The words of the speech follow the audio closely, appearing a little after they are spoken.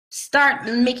start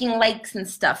making likes and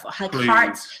stuff, like Please.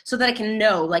 Hearts, so that I can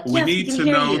know. Like, we yes, need we can to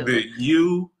hear know you. that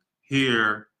you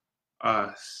hear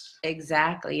us.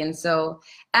 Exactly. And so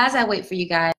as I wait for you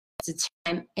guys to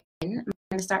chime in, I'm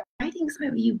going to start inviting some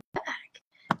of you back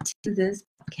to this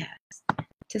podcast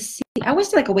to see. I wish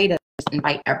there was like a way to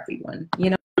invite everyone, you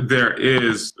know? There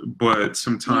is, but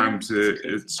sometimes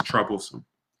it's troublesome.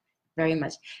 Very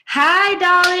much. Hi,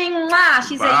 darling. Mwah.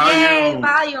 She said, yay,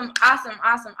 volume. Awesome,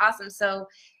 awesome, awesome. So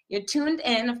you're tuned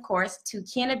in, of course, to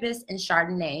Cannabis and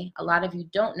Chardonnay. A lot of you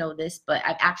don't know this, but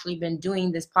I've actually been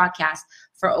doing this podcast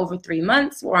for over 3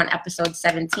 months. We're on episode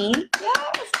 17.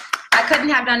 Yes. I couldn't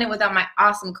have done it without my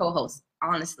awesome co-host,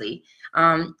 honestly.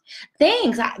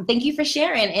 Thanks. Thank you for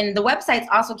sharing. And the website's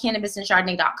also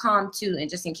cannabisandchardonnay.com too, and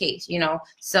just in case, you know.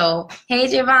 So, hey,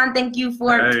 Javon, thank you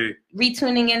for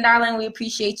retuning in, darling. We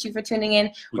appreciate you for tuning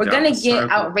in. We're going to get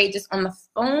outrageous on the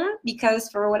phone because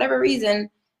for whatever reason,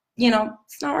 you know,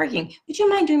 it's not working. Would you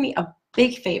mind doing me a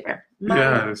big favor?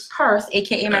 My purse,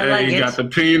 a.k.a. my luggage. You got the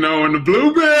Pinot and the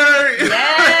blueberry.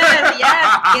 Yes,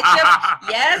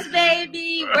 yes,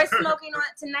 baby. We're smoking on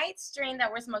tonight's strain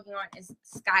that we're smoking on is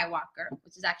Skywalker,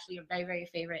 which is actually a very, very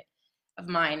favorite of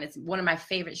mine. It's one of my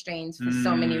favorite strains for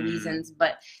so many reasons.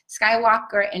 But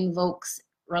Skywalker invokes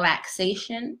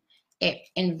relaxation. It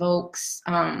invokes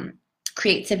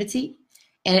creativity,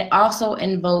 and it also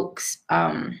invokes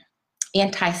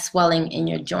anti-swelling in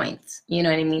your joints. You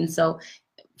know what I mean? So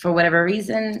for whatever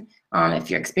reason, if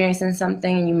you're experiencing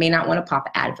something, you may not want to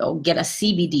pop Advil. Get a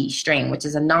CBD strain, which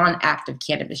is a non-active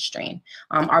cannabis strain.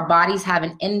 Our bodies have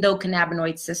an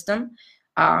endocannabinoid system,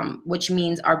 which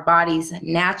means our bodies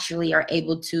naturally are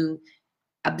able to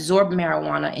absorb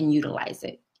marijuana and utilize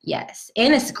it. Yes.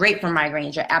 And it's great for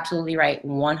migraines. You're absolutely right.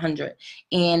 100.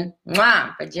 And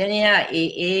Virginia.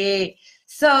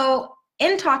 So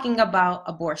in talking about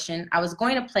abortion, I was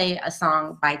going to play a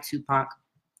song by Tupac,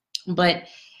 but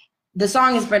the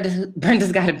song is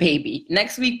Brenda's Got a Baby.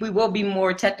 Next week, we will be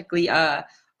more technically on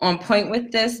point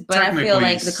with this, but I feel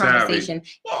like the conversation,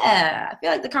 I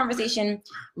feel like the conversation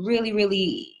really,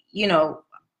 really, you know,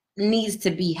 needs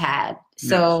to be had.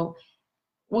 So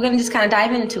we're going to just kind of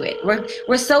dive into it.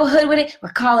 We're so hood with it. We're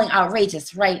calling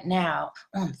outrageous right now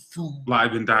on the phone.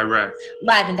 Live and direct.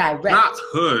 Live and direct. Not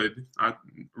hood.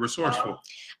 Resourceful.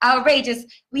 Outrageous.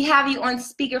 We have you on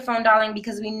speakerphone, darling,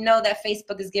 because we know that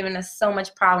Facebook is giving us so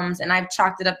much problems, and I've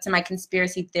chalked it up to my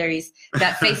conspiracy theories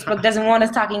that Facebook doesn't want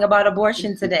us talking about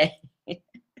abortion today.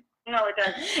 No, it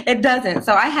doesn't. It doesn't.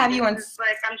 So I have you on. It's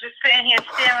like I'm just sitting here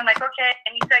staring like, okay,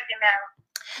 any second now.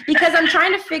 Because I'm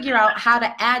trying to figure out how to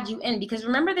add you in. Because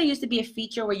remember, there used to be a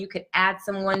feature where you could add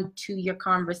someone to your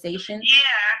conversation. Yeah.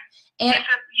 And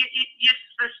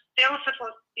you're still supposed to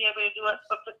be able to do it,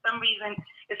 but for some reason,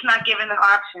 it's not given the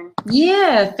option.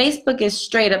 Yeah, Facebook is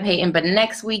straight up hating, but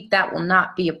next week that will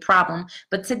not be a problem.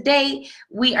 But today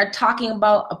we are talking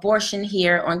about abortion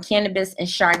here on Cannabis and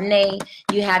Chardonnay.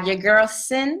 You have your girl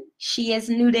Sin, she is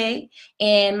New Day,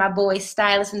 and my boy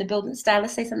Stylist in the building.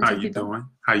 Stylist, say something to people.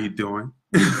 How you doing?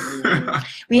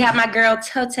 We have my girl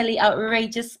Totally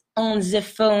Outrageous on the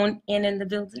phone and in the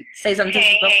building. Say something to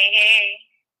people. Hey.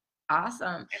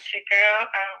 Awesome. It's your girl,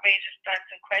 Outrageous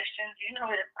Thoughts and Questions. You know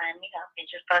where to find me,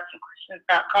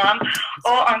 outrageousthoughtsandquestions.com,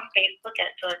 or on Facebook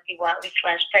at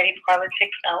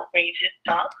dorothy.Wiley/pettypolitics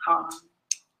outrageous.com.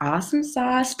 Awesome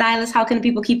sauce. Stylist, how can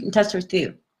people keep in touch with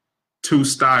you? Two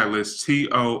Stylists,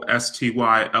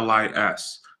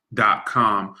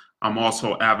 TOSTYLIS.com. I'm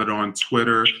also avid on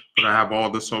Twitter, but I have all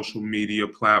the social media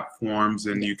platforms,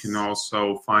 and you can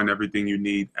also find everything you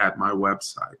need at my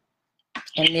website.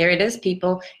 And there it is,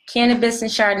 people.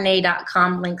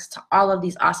 CannabisandChardonnay.com links to all of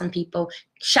these awesome people.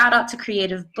 Shout out to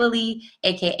Creative Bully,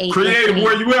 a.k.a. Creative,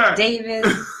 where you at? Davis.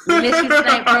 We missed you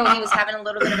tonight, bro. He was having a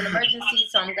little bit of an emergency,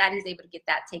 so I'm glad he's able to get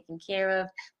that taken care of.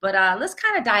 But let's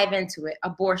kind of dive into it.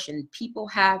 Abortion. People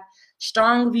have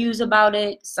strong views about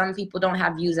it. Some people don't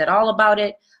have views at all about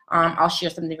it. I'll share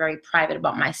something very private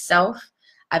about myself.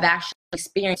 I've actually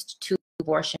experienced 2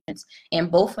 abortions,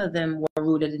 and both of them were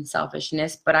rooted in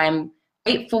selfishness, but I'm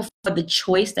grateful for the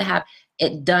choice to have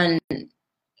it done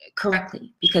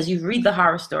correctly, because you read the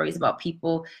horror stories about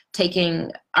people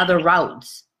taking other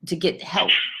routes to get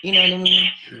help. You know what I mean?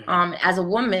 As a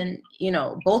woman, you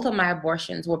know, both of my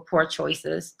abortions were poor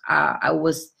choices. I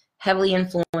was heavily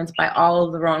influenced by all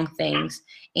of the wrong things,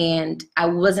 and I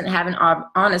wasn't having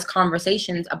honest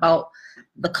conversations about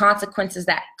the consequences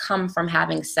that come from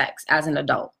having sex as an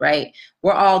adult, right?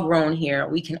 We're all grown here.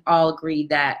 We can all agree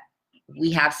that we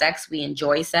have sex, we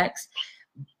enjoy sex,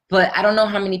 but I don't know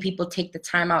how many people take the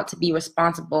time out to be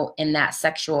responsible in that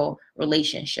sexual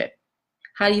relationship.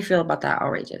 How do you feel about that,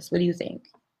 Outrageous? What do you think?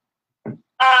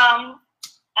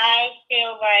 I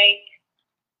feel like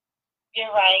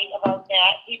you're right about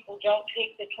that. People don't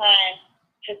take the time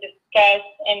to discuss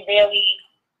and really,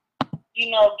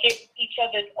 get each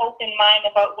other's open mind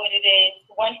about what it is.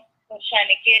 One person's trying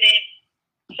to get it,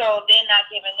 so they're not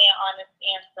giving their honest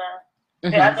answer.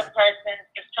 The other person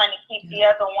is trying to keep the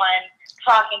other one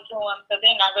talking to them, so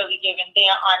they're not really giving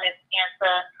their honest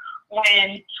answer.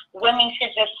 When women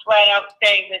should just flat out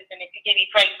say, listen, if you get me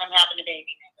pregnant, I'm having a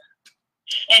baby.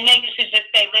 And niggas should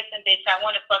just say, listen, bitch, I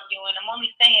want to fuck you, and I'm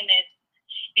only saying this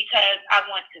because I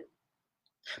want to.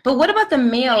 But what about the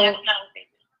male?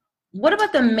 What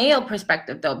about the male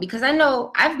perspective, though? Because I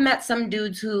know I've met some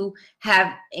dudes who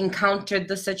have encountered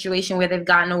the situation where they've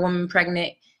gotten a woman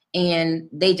pregnant, and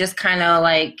they just kind of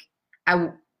like,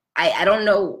 I don't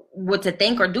know what to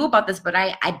think or do about this, but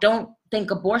I don't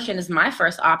think abortion is my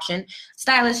first option.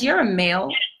 Stylist, you're a male.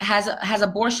 Has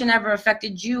abortion ever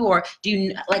affected you, or do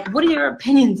you what are your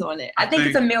opinions on it? I think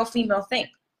it's a male-female thing.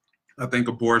 I think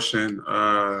abortion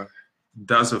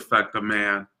does affect a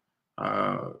man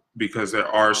because there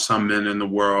are some men in the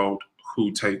world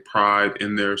who take pride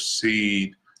in their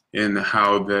seed, in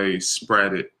how they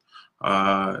spread it.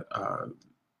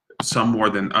 Some more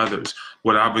than others.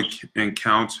 What I've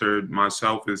encountered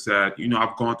myself is that,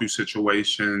 I've gone through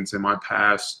situations in my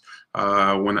past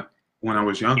when I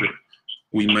was younger.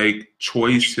 We make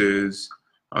choices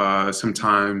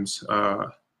sometimes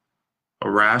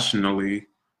irrationally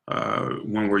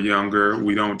when we're younger.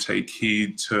 We don't take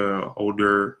heed to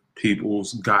older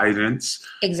people's guidance.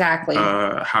 Exactly.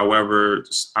 However,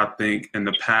 I think in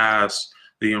the past,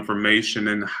 the information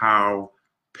and how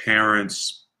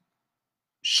parents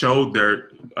showed their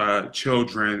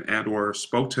children and or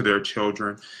spoke to their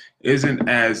children isn't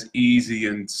as easy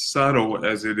and subtle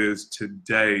as it is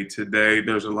today. Today,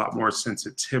 there's a lot more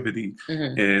sensitivity,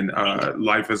 and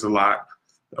life is a lot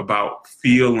about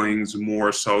feelings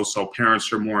more so. So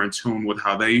parents are more in tune with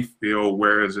how they feel,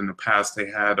 whereas in the past they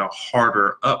had a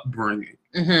harder upbringing.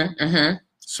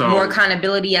 So more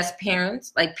accountability as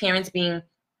parents, like parents being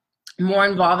more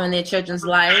involved in their children's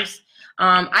lives.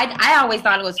 I always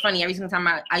thought it was funny. Every single time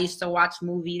I used to watch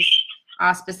movies,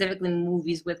 specifically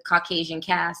movies with Caucasian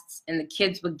casts, and the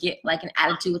kids would get like an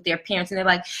attitude with their parents, and they're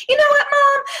like, you know what,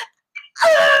 Mom?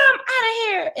 I'm out of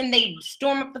here. And they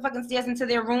storm up the fucking stairs into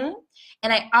their room.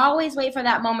 And I always wait for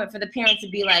that moment for the parents to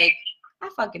be like, I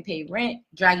fucking pay rent,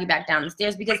 drag you back down the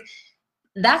stairs, because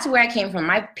that's where I came from.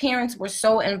 My parents were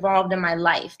so involved in my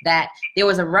life that there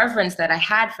was a reverence that I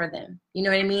had for them. You know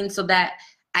what I mean? So that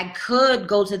I could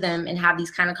go to them and have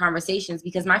these kind of conversations,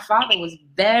 because my father was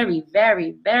very,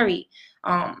 very, very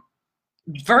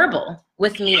verbal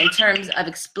with me in terms of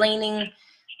explaining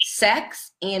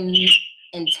sex and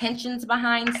intentions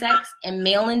behind sex and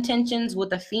male intentions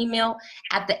with a female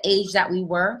at the age that we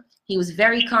were. He was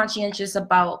very conscientious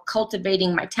about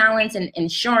cultivating my talents and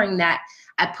ensuring that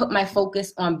I put my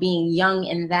focus on being young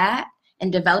in that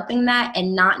and developing that,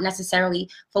 and not necessarily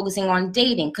focusing on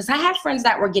dating. Because I had friends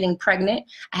that were getting pregnant.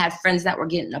 I had friends that were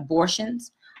getting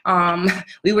abortions.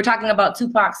 We were talking about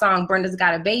Tupac's song, Brenda's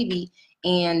Got a Baby.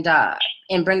 And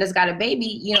in Brenda's Got a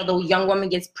Baby, the young woman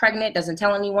gets pregnant, doesn't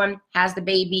tell anyone, has the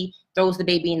baby, throws the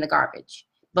baby in the garbage.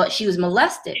 But she was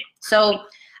molested. So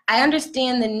I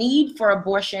understand the need for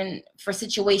abortion for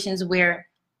situations where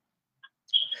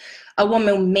a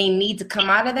woman may need to come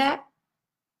out of that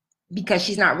because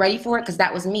she's not ready for it, because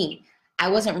that was me. I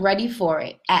wasn't ready for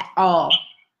it at all.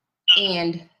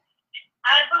 And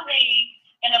I believe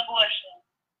in abortion.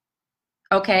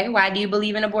 Okay, why do you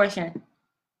believe in abortion?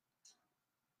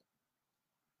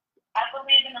 I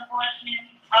believe in abortion,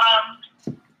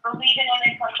 believing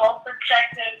in it from both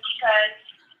perspectives, because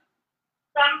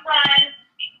sometimes,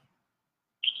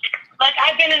 like,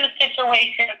 I've been in a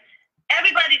situation,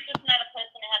 everybody's just not a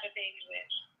person to have a baby with.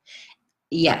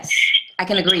 Yes, I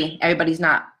can agree. Everybody is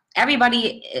not.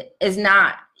 Everybody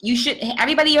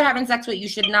you're having sex with, you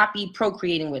should not be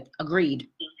procreating with. Agreed.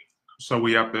 So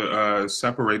we have to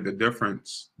separate the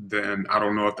difference. Then I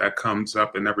don't know if that comes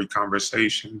up in every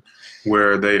conversation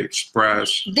where they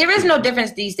express. There is no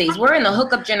difference these days. We're in the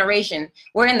hookup generation.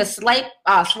 We're in the swipe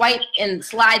and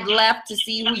slide left to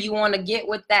see who you want to get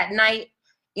with that night.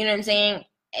 You know what I'm saying?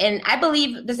 And I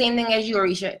believe the same thing as you,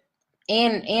 Arisha,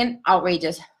 and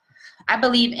outrageous. I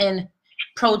believe in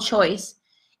pro-choice,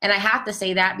 and I have to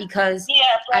say that because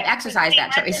I've exercised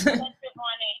that choice.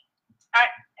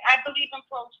 I believe in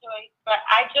pro-choice, but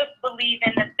I just believe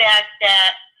in the fact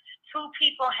that two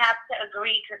people have to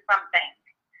agree to something.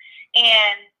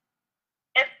 And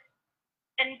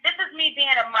this is me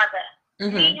being a mother,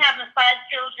 me having 5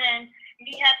 children,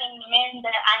 me having men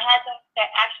that I had that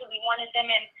actually wanted them,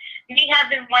 and me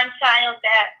having one child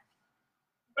that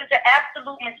was an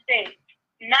absolute mistake,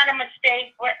 not a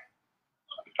mistake, but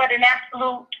an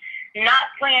absolute not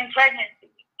planned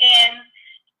pregnancy. And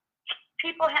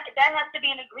that has to be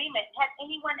an agreement. Has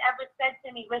anyone ever said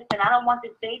to me, listen, I don't want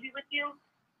this baby with you,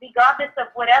 regardless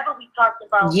of whatever we talked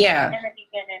about in the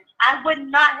beginning? I would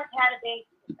not have had a baby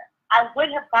with them. I would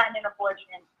have gotten an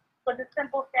abortion for the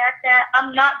simple fact that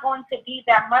I'm not going to be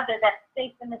that mother that's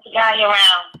chasing this guy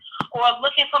around or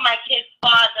looking for my kid's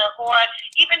father, or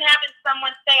even having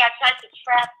someone say I tried to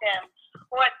trap them.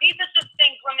 Or these are just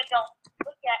things women don't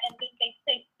look at, and then they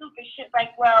say stupid shit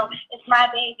like, well, it's my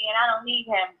baby and I don't need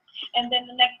him. And then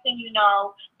the next thing you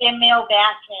know, they're male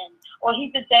bashing, or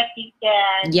he's a deadbeat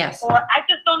dad. Yes. Or I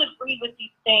just don't agree with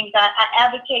these things. I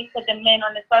advocate for the men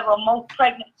on this level. Most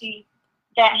pregnancies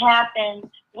that happen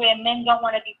where men don't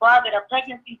want to be bothered are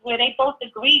pregnancies where they both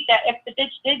agreed that if the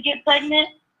bitch did get pregnant,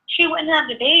 she wouldn't have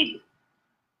the baby.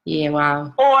 Yeah,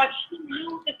 wow. Or she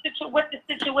knew what the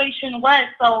situation was.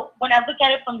 So when I look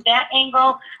at it from that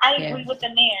angle, I agree with the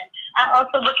man. I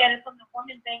also look at it from the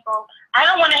woman's angle. I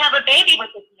don't want to have a baby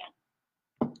with this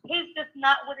man. He's just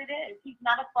not what it is. He's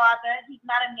not a father. He's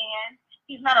not a man.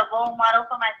 He's not a role model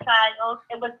for my child.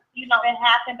 It was, it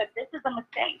happened, but this is a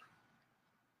mistake.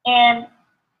 And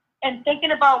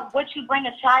thinking about what you bring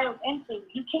a child into.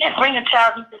 You can't bring a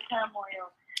child into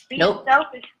turmoil. Being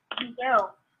selfish, you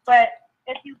will. But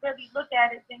if you really look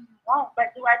at it, then you won't. But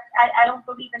I don't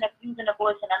believe in abusing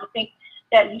abortion. I don't think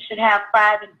that you should have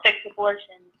 5 and 6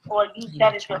 abortions or use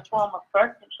that as your form of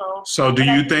birth control. So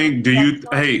hey,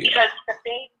 because the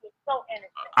baby is so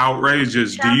innocent.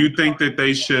 Outrageous. Do you think that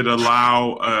they should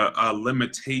allow a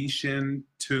limitation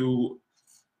to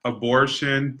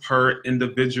abortion per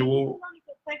individual? You only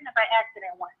get pregnant by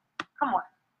accident once. Come on.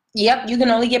 Yep, you can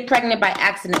only get pregnant by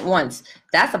accident once.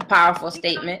 That's a powerful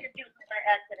statement.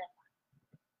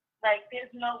 Like, there's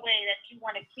no way that you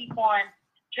want to keep on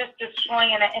just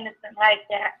destroying an innocent life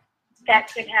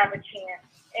that could have a chance.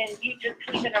 And you just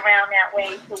keep it around that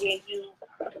way to where you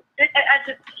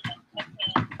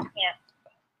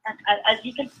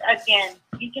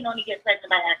can only get pregnant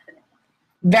by accident.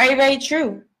 Very, very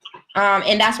true.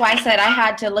 And that's why I said I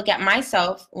had to look at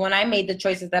myself when I made the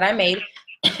choices that I made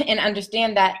and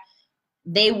understand that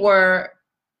they were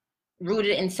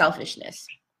rooted in selfishness.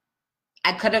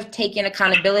 I could have taken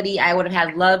accountability. I would have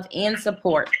had love and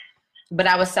support, but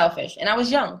I was selfish and I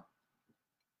was young.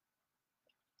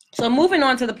 So moving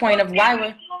on to the point of why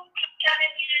we're...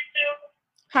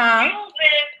 I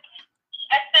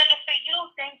said for you,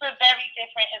 things were very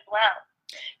different as well.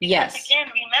 Yes. Because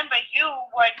again, remember, you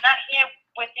were not here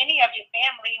with any of your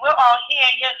family. We're all here.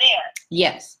 You're there.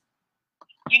 Yes.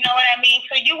 You know what I mean?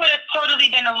 So you would have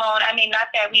totally been alone. I mean, not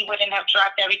that we wouldn't have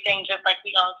dropped everything just like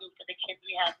we all do for the kids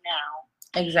we have now.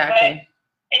 Exactly.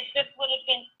 But it just would have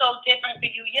been so different for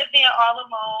you. You're there all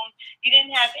alone. You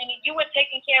didn't have any. You were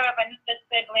taking care of another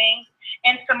sibling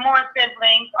and some more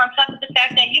siblings, on top of the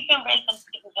fact that you've been raising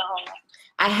kids your whole life.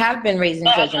 I have been raising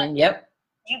children. Yep.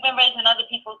 You've been raising other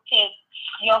people's kids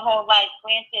your whole life.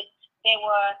 Granted, they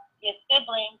were your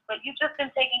siblings, but you've just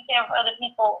been taking care of other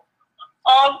people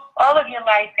all of your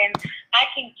life, and I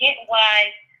can get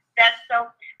why that's so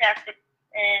factored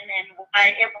in, and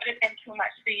why it would have been too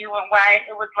much for you, and why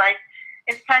it was like,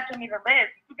 it's time for me to live.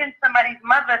 You've been somebody's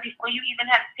mother before you even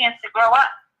had a chance to grow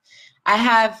up. I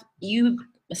have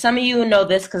some of you know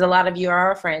this because a lot of you are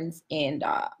our friends, and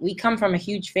we come from a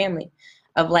huge family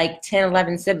of like 10,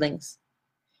 11 siblings.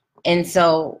 And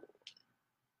so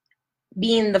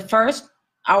being the first,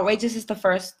 Outrageous is the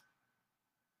first,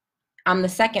 I'm the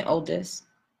second oldest.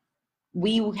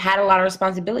 We had a lot of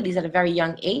responsibilities at a very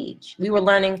young age. We were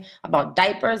learning about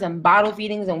diapers and bottle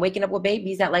feedings and waking up with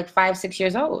babies at like 5, 6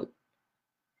 years old.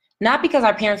 Not because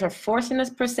our parents were forcing us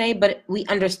per se, but we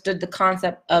understood the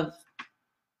concept of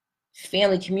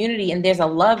family community, and there's a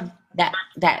love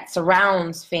that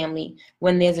surrounds family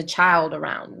when there's a child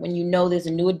around, when you know there's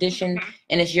a new addition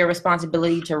and it's your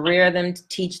responsibility to rear them, to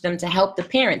teach them, to help the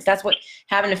parents. That's what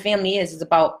having a family is. It's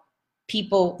about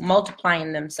people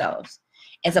multiplying themselves.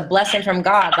 It's a blessing from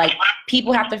God. Like,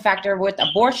 people have to factor with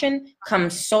abortion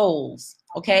comes souls,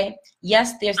 okay?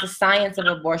 Yes, there's the science of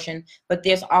abortion, but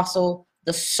there's also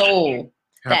the soul.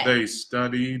 Have they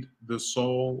studied the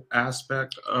soul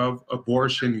aspect of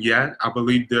abortion yet? I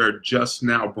believe they're just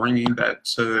now bringing that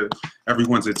to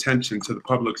everyone's attention, to the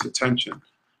public's attention.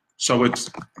 So it's,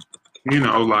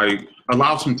 like,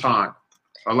 allow some time.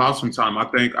 Allow some time. I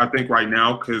think right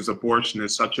now, because abortion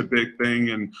is such a big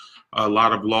thing and a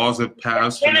lot of laws have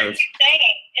passed. It's been a big thing.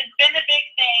 It's been a big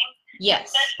thing. Yes.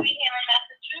 Especially here in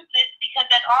Massachusetts, because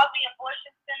at all the abortion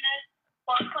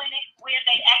or clinics where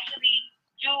they actually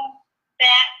do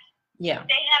that. Yeah.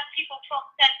 They have people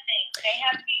protesting. They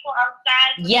have people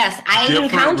outside. Yes, I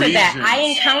Different encountered that. regions. I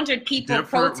encountered people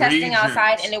Different protesting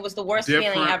outside, regions. and it was the worst feeling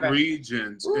Different ever.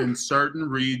 regions. Ooh. In certain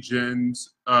regions,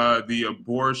 the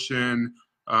abortion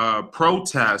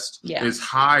protest Yeah. is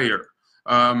higher.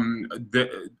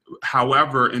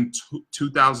 However, in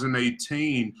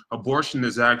 2018, abortion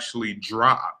is actually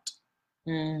dropped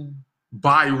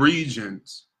by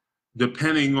regions,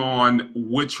 depending on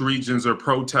which regions are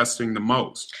protesting the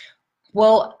most.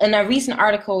 Well, in a recent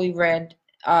article we read,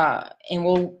 and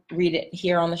we'll read it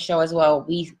here on the show as well,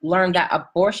 we learned that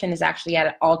abortion is actually at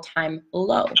an all-time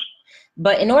low.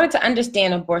 But in order to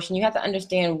understand abortion, you have to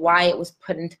understand why it was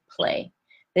put into play.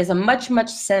 There's a much, much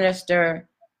sinister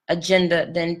agenda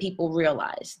than people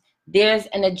realize. There's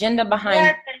an agenda behind.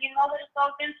 Yes, and you know what it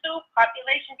goes into?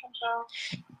 Population control.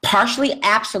 Partially,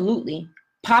 absolutely.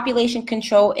 Population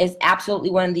control is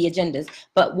absolutely one of the agendas.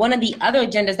 But one of the other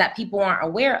agendas that people aren't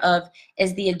aware of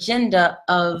is the agenda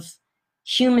of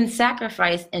human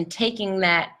sacrifice and taking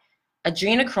that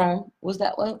adrenochrome, was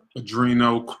that what?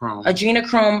 Adrenochrome.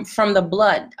 Adrenochrome from the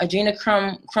blood.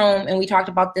 Adrenochrome, and we talked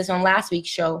about this on last week's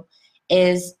show,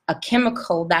 is a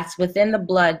chemical that's within the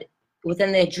blood,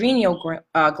 within the adrenal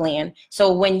gland.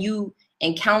 So when you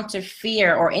encounter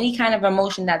fear or any kind of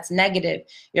emotion that's negative,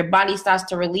 your body starts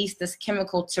to release this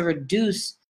chemical to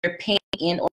reduce your pain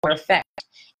and or effect.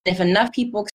 And if enough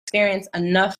people experience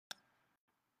enough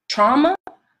trauma,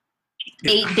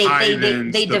 they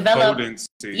develop potency.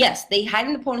 Yes, they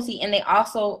heighten the potency, and they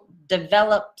also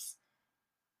develop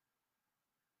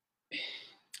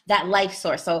that life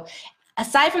source. So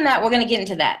aside from that, we're going to get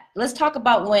into that. Let's talk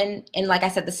about when, and like I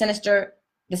said, the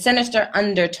sinister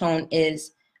undertone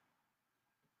is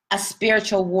a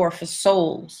spiritual war for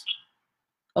souls.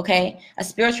 Okay? A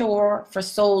spiritual war for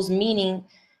souls, meaning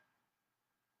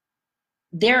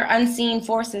there are unseen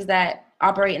forces that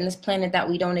operate in this planet that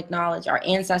we don't acknowledge. Our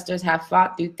ancestors have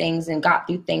fought through things and got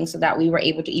through things so that we were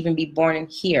able to even be born in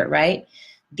here, right?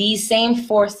 These same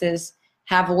forces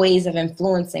have ways of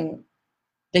influencing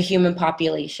the human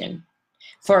population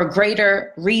for a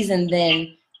greater reason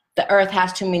than the earth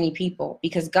has too many people,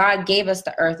 because God gave us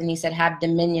the earth and he said, have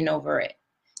dominion over it.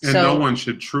 And so, no one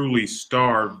should truly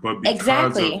starve, but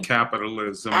because of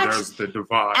capitalism, there's the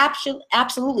divide.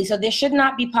 Absolutely. So there should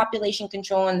not be population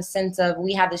control in the sense of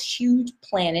we have this huge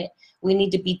planet. We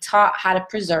need to be taught how to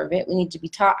preserve it. We need to be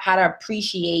taught how to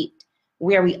appreciate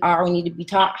where we are. We need to be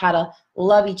taught how to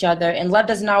love each other. And love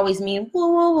doesn't always mean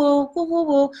woo, woo, woo, woo, woo,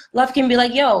 woo. Love can be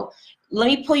like, yo, let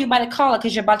me pull you by the collar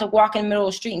because you're about to walk in the middle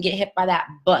of the street and get hit by that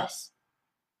bus.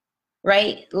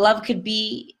 Right? Love could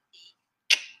be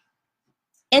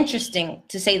interesting,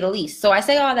 to say the least. So I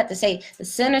say all that to say the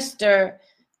sinister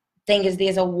thing is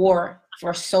there's a war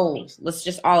for souls. Let's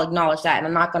just all acknowledge that. And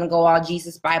I'm not going to go all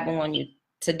Jesus Bible on you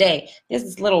today. There's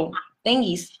this little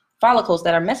thingies, follicles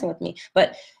that are messing with me.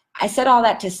 But I said all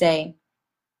that to say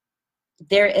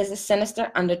there is a sinister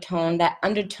undertone. That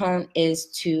undertone is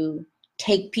to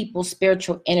take people's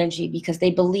spiritual energy because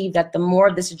they believe that the more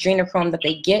of this adrenochrome that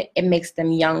they get, it makes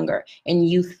them younger and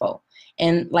youthful.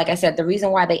 And like I said, the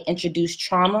reason why they introduce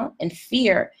trauma and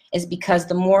fear is because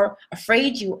the more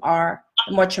afraid you are,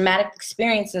 the more traumatic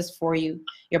experiences for you,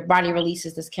 your body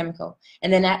releases this chemical.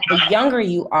 And then the younger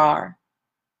you are,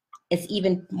 it's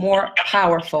even more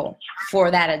powerful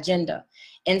for that agenda.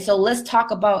 And so let's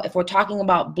talk about, if we're talking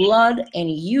about blood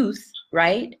and youth,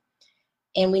 right?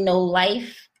 And we know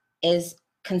life is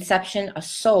conception, a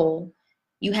soul.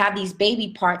 You have these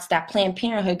baby parts that Planned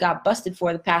Parenthood got busted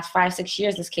for the past 5-6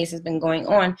 years. This case has been going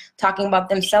on, talking about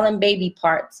them selling baby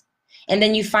parts. And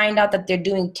then you find out that they're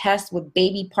doing tests with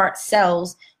baby part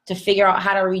cells to figure out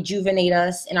how to rejuvenate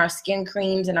us in our skin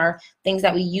creams and our things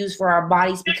that we use for our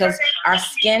bodies, because our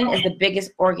skin is the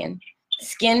biggest organ.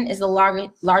 Skin is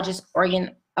the largest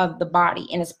organ of the body,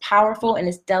 and it's powerful and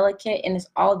it's delicate and it's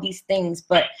all of these things.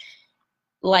 But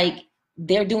like,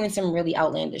 they're doing some really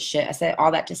outlandish shit. I said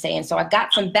all that to say. And so I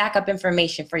got some backup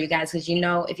information for you guys, because, you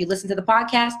know, if you listen to the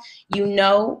podcast, you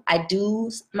know I do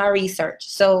my research.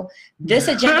 So this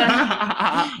agenda,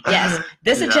 yes,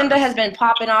 this agenda has been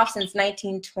popping off since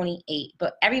 1928.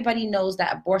 But everybody knows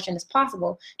that abortion is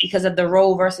possible because of the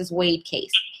Roe versus Wade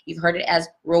case. You've heard it as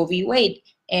Roe v. Wade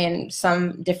in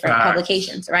some different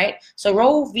publications, right? So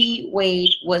Roe v.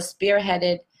 Wade was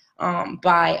spearheaded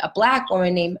by a Black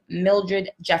woman named Mildred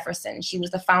Jefferson. She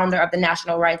was the founder of the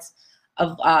National Rights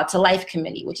to Life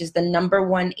Committee, which is the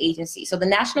 #1 agency. So the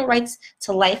National Rights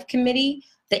to Life Committee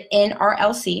The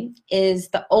NRLC is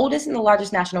the oldest and the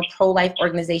largest national pro-life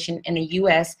organization in the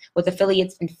U.S. with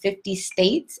affiliates in 50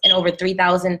 states and over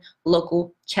 3,000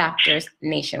 local chapters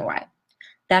nationwide.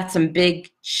 That's some big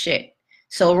shit.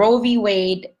 So Roe v.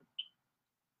 Wade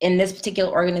in this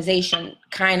particular organization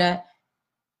kind of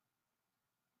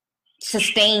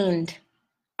sustained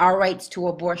our rights to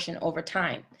abortion over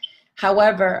time.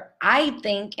 However, I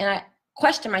think, and I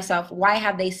question myself, why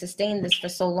have they sustained this for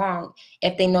so long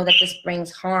if they know that this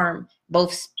brings harm,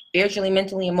 both spiritually,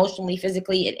 mentally, emotionally,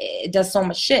 physically? It does so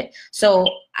much shit. So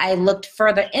I looked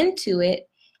further into it,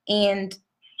 and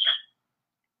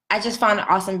I just found an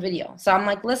awesome video. So I'm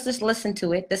like, let's just listen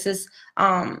to it. This is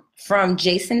from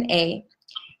Jason A.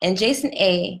 And Jason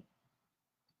A.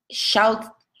 shouts,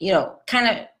 kind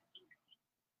of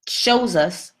shows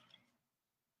us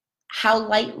how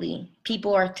lightly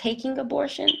people are taking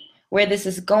abortion, where this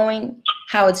is going,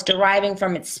 how it's deriving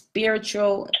from its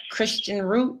spiritual Christian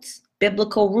roots,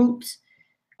 biblical roots,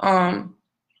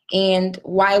 and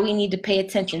why we need to pay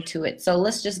attention to it. So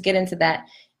let's just get into that.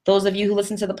 Those of you who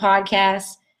listen to the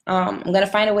podcast, I'm going to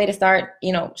find a way to start,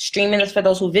 streaming this for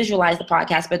those who visualize the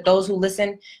podcast, but those who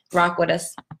listen, rock with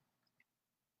us.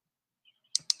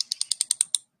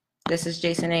 This is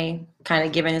Jason A. kind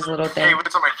of giving his little thing. Hey,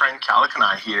 what's up, my friend Calic and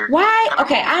I here? Why?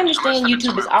 Okay, I understand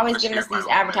YouTube is always giving us these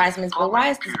advertisements, but why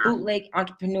is this bootleg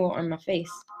entrepreneur on my face?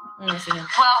 Well,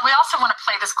 we also want to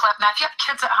play this clip. Now, if you have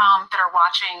kids at home that are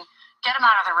watching, get them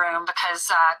out of the room because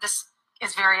this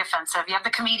is very offensive. You have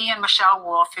the comedian Michelle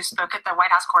Wolf, who spoke at the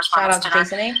White House Correspondents' Dinner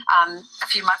a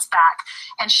few months back,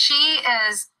 and she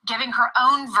is giving her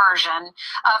own version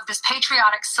of this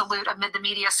patriotic salute amid the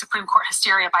media Supreme Court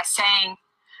hysteria by saying,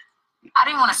 I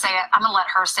didn't want to say it. I'm going to let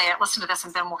her say it. Listen to this,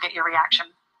 and then we'll get your reaction.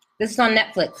 This is on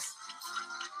Netflix.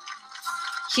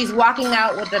 She's walking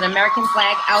out with an American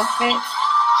flag outfit.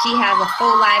 She has a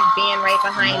full live band right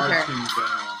behind her.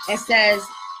 It says,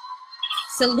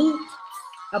 salute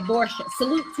abortion.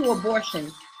 Salute to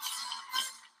abortion.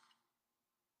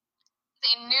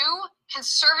 A new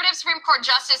conservative Supreme Court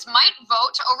justice might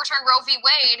vote to overturn Roe v.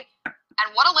 Wade. And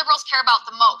what do liberals care about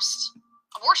the most?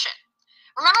 Abortion.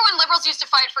 Remember when liberals used to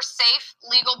fight for safe,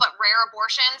 legal, but rare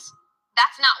abortions?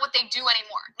 That's not what they do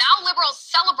anymore. Now liberals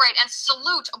celebrate and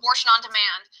salute abortion on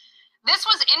demand. This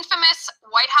was infamous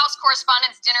White House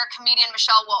Correspondents' Dinner comedian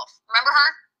Michelle Wolf. Remember her?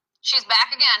 She's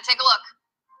back again. Take a look.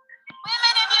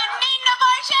 Women, if you need an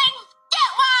abortion,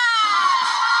 get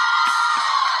one!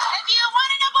 If you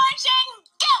want an abortion,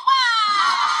 get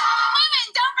one! Women,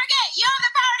 don't forget, you have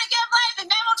the power to give life,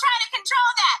 and men will try to control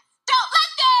that. Don't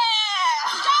let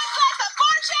them! God bless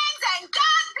abortions, and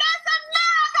God bless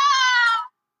America!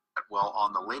 Well,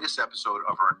 on the latest episode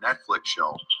of our Netflix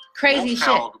show, Crazy shit.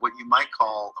 held what you might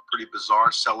call a pretty bizarre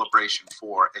celebration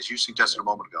for, as you suggested a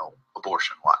moment ago,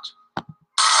 abortion. Watch.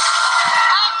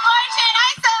 Abortion,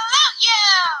 I salute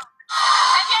you!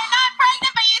 If you're not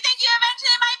pregnant, but you think you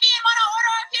eventually might be and want to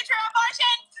order a future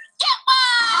abortion, get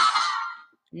one!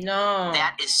 No.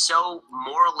 That is so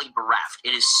morally bereft.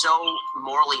 It is so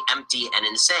morally empty and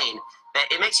insane that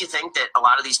it makes you think that a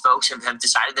lot of these folks have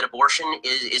decided that abortion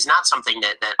is not something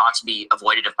that ought to be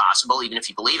avoided if possible, even if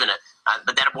you believe in it,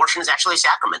 but that abortion is actually a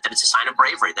sacrament, that it's a sign of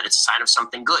bravery, that it's a sign of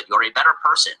something good. You're a better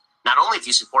person, not only if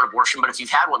you support abortion, but if you've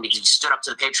had one because you stood up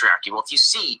to the patriarchy. Well, if you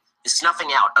see the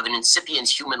snuffing out of an incipient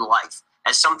human life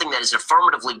as something that is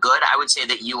affirmatively good, I would say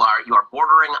that you are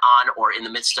bordering on or in the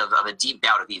midst of a deep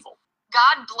doubt of evil.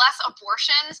 God bless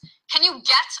abortions? Can you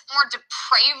get more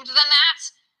depraved than that?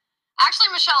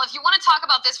 Actually, Michelle, if you want to talk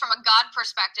about this from a God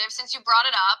perspective, since you brought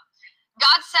it up,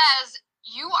 God says,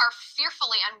 you are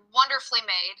fearfully and wonderfully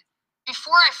made.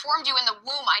 Before I formed you in the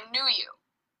womb, I knew you.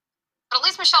 But at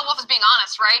least Michelle Wolf is being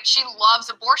honest, right? She loves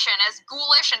abortion, as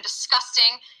ghoulish and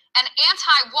disgusting and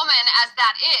anti-woman as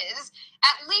that is.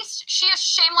 At least she is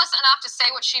shameless enough to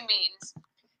say what she means.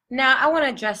 Now, I want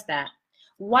to address that.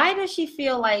 Why does she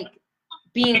feel like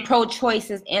being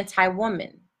pro-choice is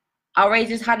anti-woman?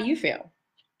 Outrageous, how do you feel?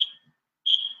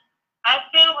 I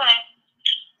feel like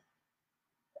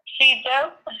she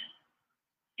does.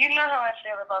 You know how I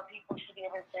feel about people should be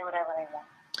able to say whatever they want.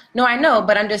 No, I know,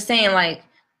 but I'm just saying, like,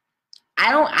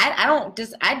 I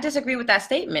disagree with that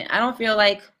statement. I don't feel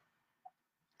like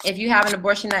if you have an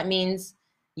abortion, that means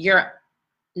you're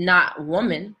not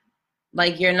woman.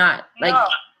 Like, you're not, like, no,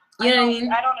 you know what I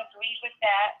mean? I don't agree with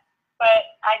that,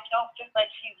 but I don't feel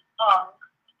like she's wrong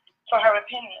for her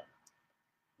opinion.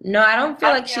 No, I don't feel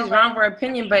like she's wrong for her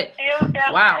opinion, but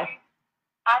wow.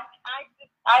 I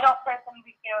don't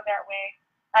personally feel that way.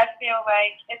 I feel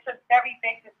like it's a very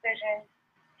big decision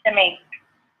to make.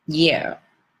 Yeah.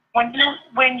 When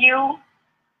you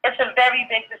It's a very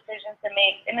big decision to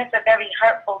make, and it's a very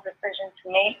hurtful decision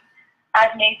to make.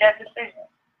 I've made that decision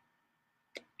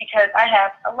because I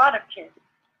have a lot of kids.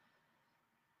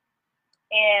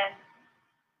 And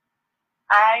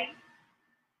I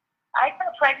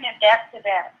got pregnant back to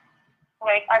back.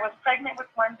 Like, I was pregnant with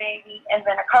one baby, and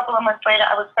then a couple of months later,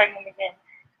 I was pregnant again.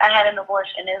 I had an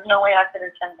abortion. There's no way I could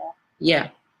have done that. Yeah.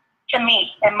 To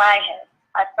me, in my head,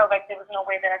 I felt like there was no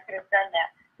way that I could have done that.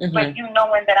 Mm-hmm. But you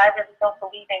knowing that I really don't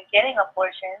believe in getting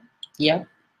abortion, Yeah.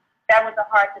 that was a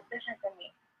hard decision for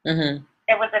me. Mm-hmm.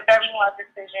 It was a very hard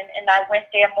decision, and I went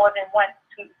there more than once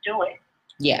to do it.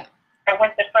 Yeah. I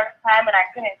went the first time, and I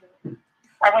couldn't do it.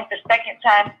 I went the second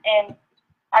time, and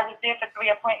I was there for 3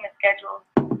 appointment schedules.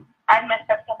 I messed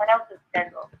up someone else's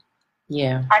schedule.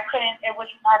 Yeah. I couldn't. It was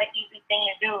not an easy thing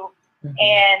to do, Mm-hmm.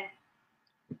 and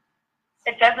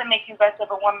it doesn't make you less of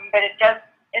a woman, but it does.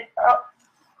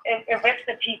 It rips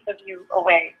a piece of you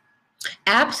away.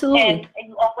 Absolutely. And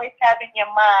you always have in your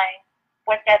mind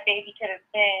what that baby could have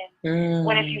been.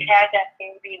 What if you had that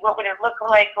baby? What would it look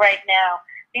like right now?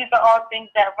 These are all things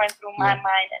that run through my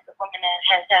mind as a woman that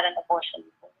has had an abortion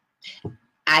before.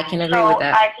 I can agree with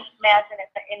that. I just imagine it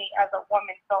for any other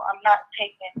woman. So I'm not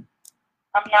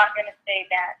going to say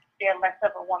that they're less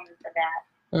of a woman for that.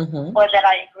 Mm-hmm. Or that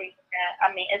I agree with that.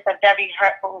 I mean, it's a very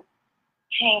hurtful,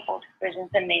 painful decision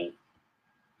to me.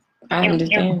 I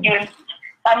understand.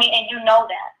 I mean, and you know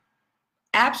that.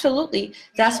 Absolutely.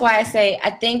 That's why I say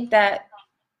I think that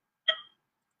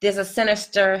there's a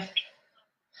sinister.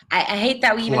 I hate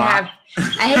that we even have.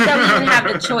 I hate that we even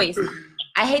have the choice.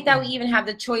 I hate that we even have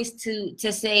the choice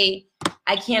to say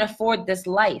I can't afford this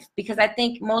life, because I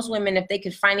think most women, if they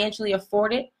could financially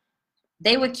afford it,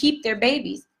 they would keep their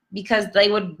babies, because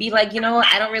they would be like, you know what,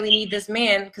 I don't really need this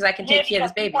man because I can take care of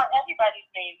this baby. We want everybody's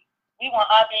baby. We want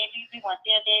our babies. We want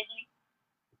their babies.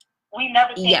 We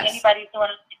never think anybody's doing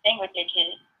anything with their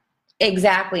kids.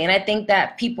 Exactly. And I think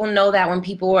that people know that when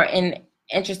people are in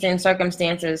interesting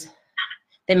circumstances,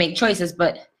 they make choices.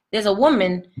 But there's a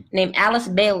woman named Alice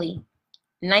Bailey,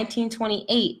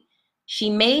 1928. She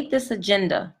made this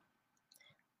agenda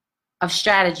of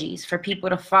strategies for people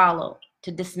to follow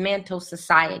to dismantle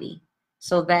society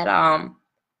so that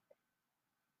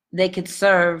they could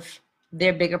serve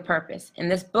their bigger purpose.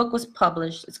 And this book was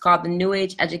published. It's called The New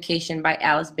Age Education by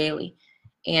Alice Bailey.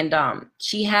 And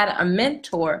she had a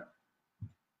mentor,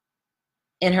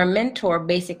 and her mentor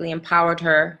basically empowered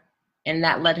her, and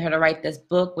that led her to write this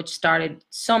book, which started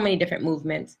so many different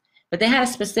movements. But they had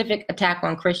a specific attack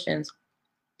on Christians.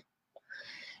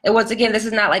 And once again, this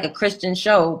is not like a Christian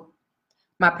show.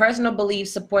 My personal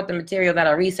beliefs support the material that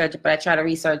I research, but I try to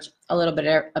research a little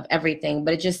bit of everything.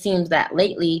 But it just seems that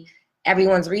lately,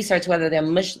 everyone's research, whether they're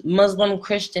Muslim,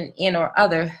 Christian, in or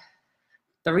other,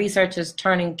 the research is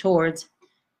turning towards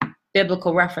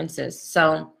biblical references.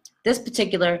 So this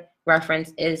particular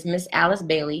reference is Miss Alice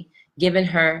Bailey giving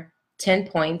her 10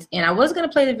 points. And I was going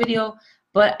to play the video,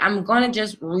 but I'm going to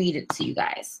just read it to you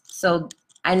guys. So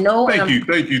I know. Thank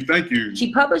you.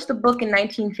 She published the book in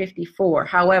 1954.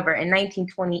 However, in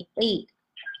 1928,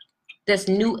 this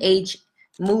New Age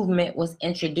movement was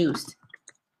introduced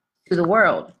to the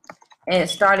world. And it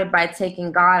started by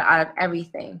taking God out of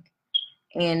everything.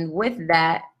 And with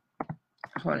that,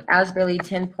 Alice Bailey,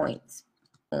 10 points.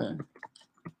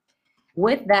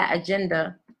 With that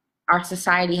agenda, our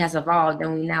society has evolved,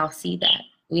 and we now see that.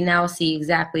 We now see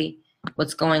exactly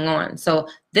what's going on. So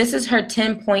this is her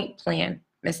 10-point plan,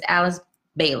 Miss Alice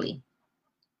Bailey,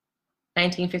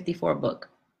 1954 book.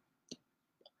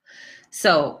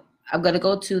 So I'm going to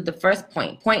go to the first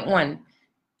point. Point 1.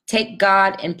 Take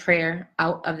God and prayer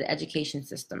out of the education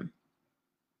system.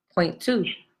 Point 2,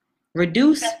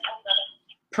 reduce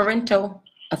parental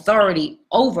authority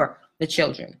over the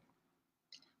children.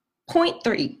 Point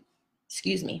 3,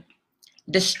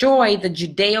 destroy the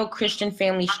Judeo-Christian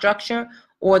family structure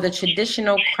or the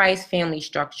traditional Christ family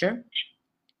structure.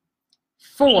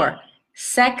 4,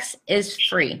 sex is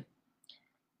free.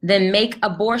 Then make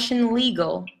abortion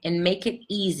legal and make it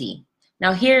easy.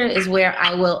 Now here is where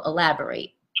I will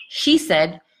elaborate. She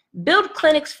said, build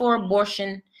clinics for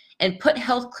abortion and put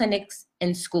health clinics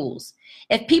in schools.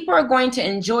 If people are going to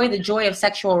enjoy the joy of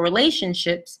sexual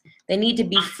relationships, they need to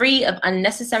be free of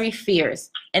unnecessary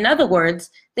fears. In other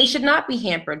words, they should not be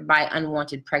hampered by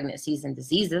unwanted pregnancies and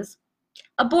diseases.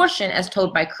 Abortion, as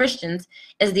told by Christians,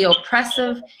 is the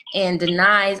oppressive and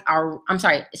denies our,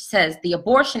 it says the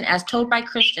abortion as told by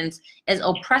Christians is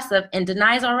oppressive and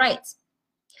denies our rights.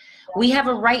 We have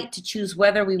a right to choose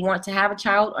whether we want to have a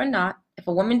child or not. If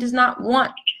a woman does not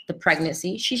want the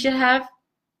pregnancy, she should have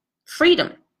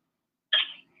freedom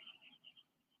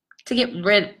to get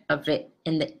rid of it.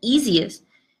 And the easiest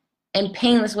and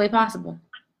painless way possible.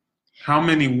 How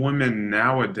many women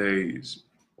nowadays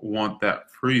want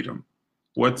that freedom?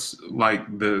 What's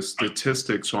like the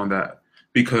statistics on that?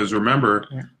 Because remember,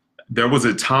 there was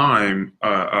a time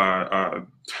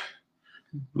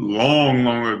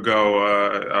long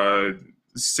ago,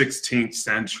 16th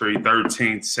century,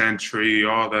 13th century,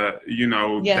 all that,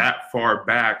 that far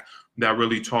back, that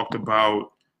really talked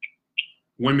about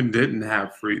women didn't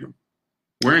have freedom.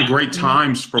 We're in great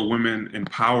times for women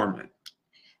empowerment.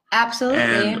 Absolutely.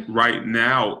 And right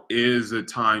now is a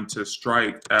time to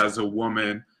strike as a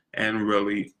woman and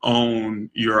really own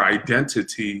your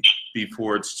identity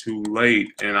before it's too late.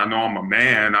 And I know I'm a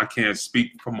man, I can't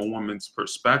speak from a woman's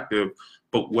perspective,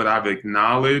 but what I've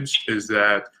acknowledged is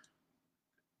that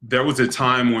there was a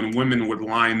time when women would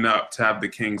line up to have the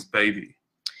king's baby.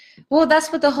 Well,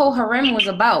 that's what the whole harem was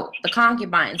about, the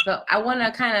concubines. But I want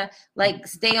to kind of like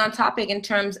stay on topic in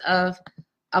terms of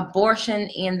abortion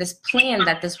and this plan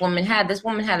that this woman had. This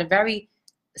woman had a very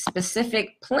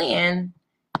specific plan.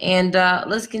 And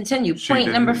let's continue.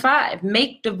 Point number 5,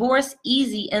 make divorce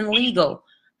easy and legal.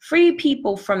 Free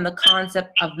people from the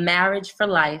concept of marriage for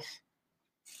life.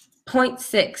 Point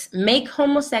 6, make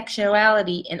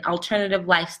homosexuality an alternative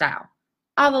lifestyle.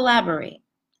 I'll elaborate.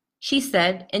 She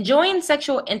said, enjoying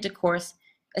sexual intercourse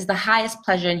is the highest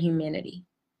pleasure in humanity.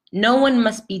 No one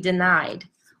must be denied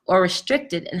or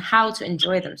restricted in how to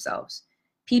enjoy themselves.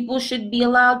 People should be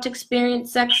allowed to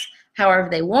experience sex however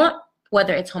they want,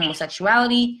 whether it's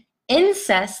homosexuality,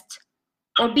 incest,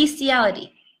 or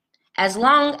bestiality, as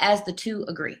long as the two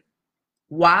agree.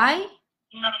 Why?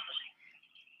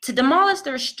 To demolish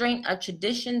the restraint of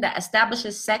tradition that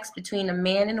establishes sex between a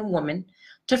man and a woman,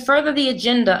 to further the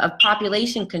agenda of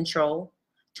population control,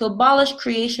 to abolish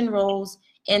creation roles,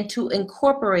 and to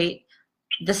incorporate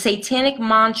the satanic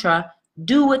mantra,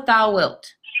 do what thou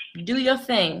wilt. Do your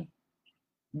thing.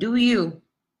 Do you.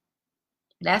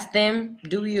 That's them.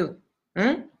 Do you.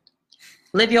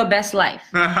 Live your best life.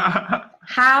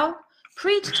 How?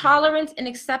 Preach tolerance and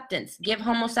acceptance. Give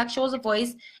homosexuals a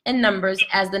voice in numbers.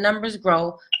 As the numbers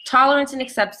grow, tolerance and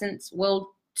acceptance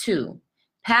will too.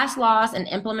 Pass laws and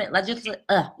implement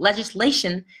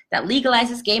legislation that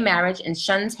legalizes gay marriage and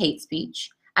shuns hate speech.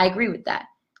 I agree with that.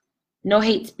 No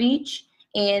hate speech.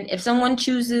 And if someone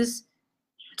chooses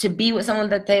to be with someone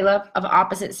that they love of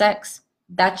opposite sex,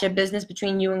 that's your business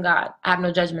between you and God. I have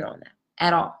no judgment on that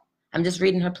at all. I'm just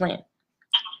reading her plan.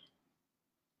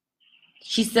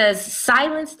 She says,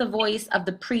 silence the voice of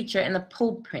the preacher in the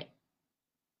pulpit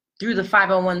through the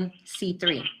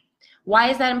 501c3.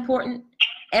 Why is that important?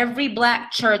 Every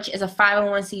black church is a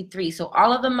 501c3, so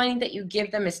all of the money that you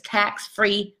give them is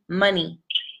tax-free money.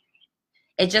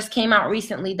 It just came out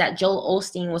recently that Joel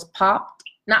Osteen was popped.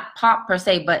 Not popped per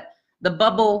se, but the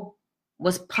bubble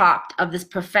was popped of this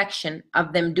perfection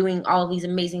of them doing all of these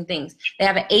amazing things. They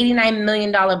have an $89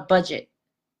 million budget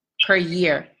per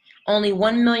year. Only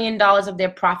 $1 million of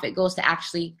their profit goes to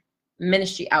actually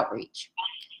ministry outreach.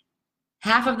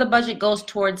 Half of the budget goes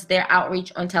towards their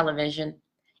outreach on television,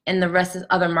 and the rest is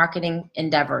other marketing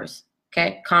endeavors,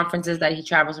 okay? Conferences that he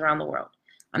travels around the world.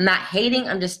 I'm not hating,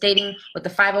 I'm just stating what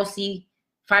the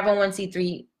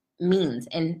 501c3 means.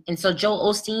 And so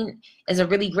Joel Osteen is a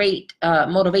really great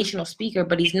motivational speaker,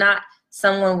 but he's not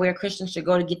someone where Christians should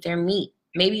go to get their meat.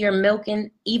 Maybe you're milking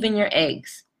even your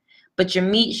eggs, but your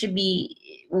meat should be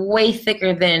way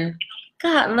thicker than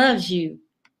God loves you.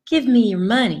 Give me your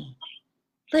money.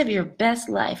 Live your best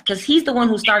life. Because he's the one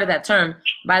who started that term,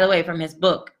 by the way, from his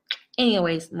book.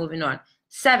 Anyways, moving on.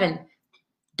 7,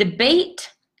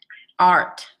 debate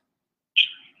art.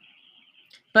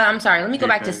 But I'm sorry, let me go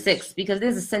back to 6 because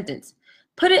there's a sentence.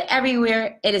 Put it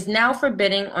everywhere. It is now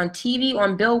forbidding on TV,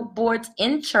 on billboards,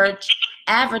 in church.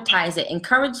 Advertise it.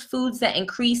 Encourage foods that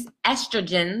increase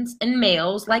estrogens in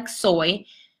males like soy.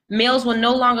 Males will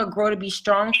no longer grow to be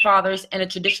strong fathers in a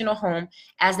traditional home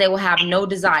as they will have no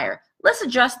desire. Let's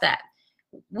address that.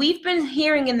 We've been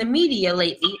hearing in the media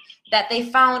lately that they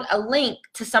found a link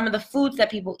to some of the foods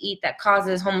that people eat that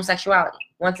causes homosexuality.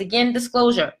 Once again,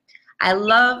 disclosure. I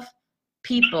love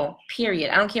people,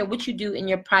 period. I don't care what you do in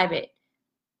your private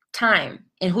time.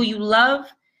 And who you love,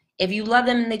 if you love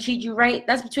them and they treat you right,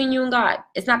 that's between you and God.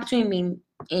 It's not between me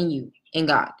and you and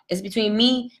God. It's between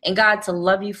me and God to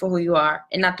love you for who you are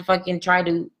and not to fucking try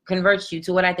to convert you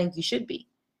to what I think you should be.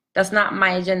 That's not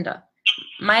my agenda.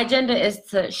 My agenda is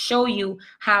to show you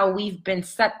how we've been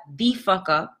set the fuck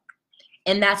up.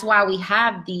 And that's why we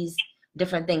have these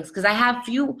different things. Because I have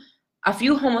a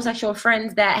few homosexual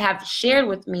friends that have shared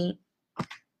with me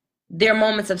their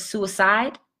moments of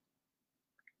suicide.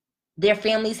 Their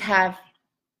families have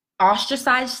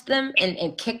ostracized them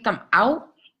and kicked them out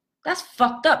That's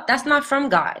fucked up. That's not from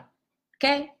God.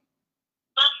 Okay?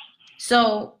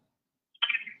 So,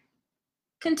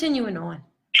 continuing on.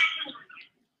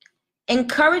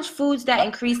 Encourage foods that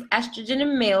increase estrogen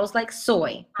in males like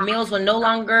soy. Males will no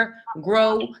longer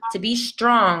grow to be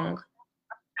strong.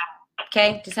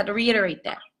 Okay? Just had to reiterate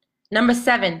that. Number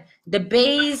 7, the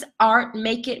Bayes art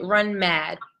make it run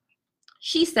mad.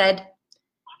 She said,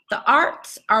 the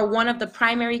arts are one of the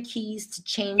primary keys to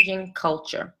changing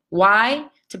culture. Why?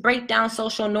 To break down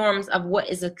social norms of what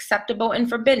is acceptable and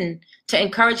forbidden, to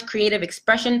encourage creative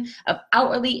expression of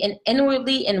outwardly and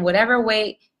inwardly in whatever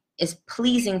way is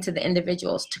pleasing to the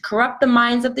individuals, to corrupt the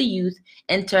minds of the youth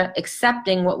into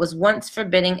accepting what was once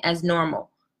forbidding as normal.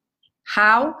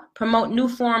 How? Promote new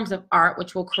forms of art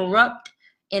which will corrupt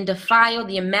and defile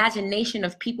the imagination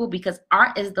of people, because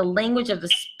art is the language of the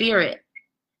spirit,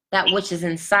 that which is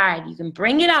inside. You can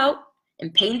bring it out in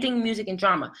painting, music, and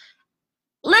drama.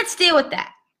 Let's deal with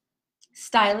that.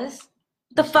 Stylist,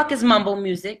 the fuck is mumble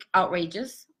music?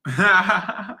 Outrageous.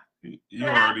 You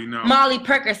already know. Molly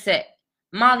Percocet.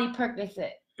 Molly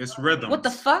Percocet. It's rhythm. What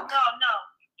the fuck? No.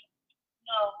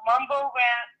 Mumble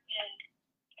rap and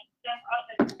some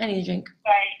other. I need a drink.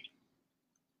 Like,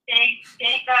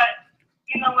 they got,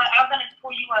 you know what, I'm going to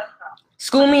pull you up some.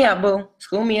 School me up, boo.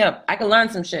 School me up. I can learn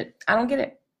some shit. I don't get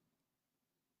it.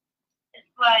 It's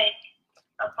like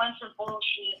a bunch of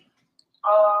bullshit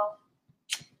all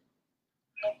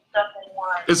mixed up in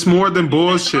one. It's more than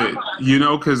bullshit, you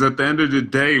know, because at the end of the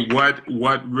day, what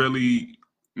really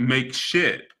makes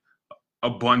shit? A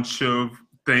bunch of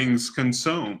things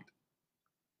consumed.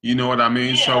 You know what I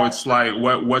mean? Yeah. So it's like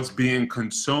what's being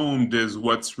consumed is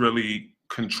what's really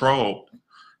controlled.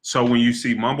 So when you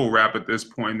see mumble rap at this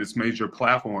point, it's major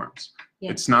platforms. Yeah.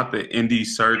 It's not the indie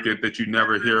circuit that you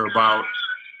never hear about,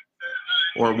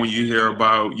 or when you hear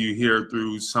about, you hear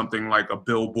through something like a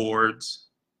billboards.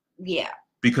 Yeah.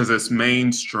 Because it's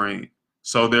mainstream.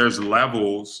 So there's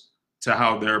levels to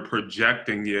how they're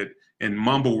projecting it, and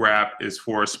mumble rap is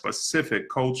for a specific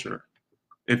culture.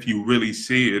 If you really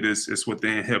see it, it's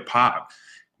within hip hop.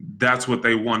 That's what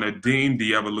they want to deem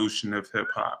the evolution of hip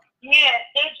hop. Yeah,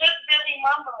 they're just really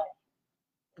mumbling.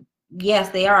 Yes,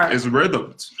 they are. It's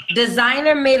rhythms.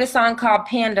 Designer made a song called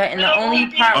Panda, and the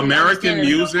only part American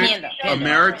music, Panda.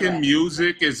 American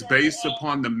music is based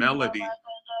upon the melody.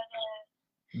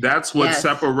 That's what Yes.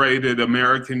 separated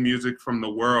American music from the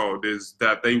world, is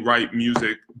that they write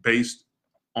music based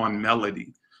on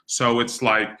melody. So it's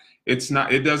like,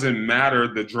 it doesn't matter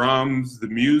the drums, the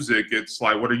music, it's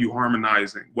like, what are you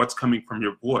harmonizing? What's coming from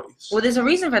your voice? Well, there's a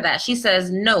reason for that. She says,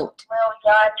 note.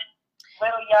 Lil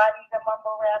Yachty's a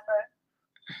mumble rapper.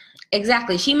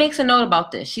 Exactly. She makes a note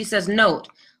about this. She says, note,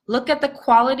 look at the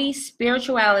quality,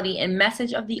 spirituality, and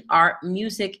message of the art,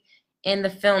 music, and the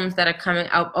films that are coming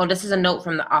out. Oh, this is a note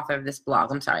from the author of this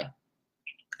blog. I'm sorry.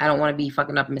 I don't want to be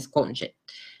fucking up and misquoting shit.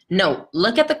 Note,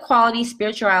 look at the quality,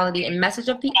 spirituality, and message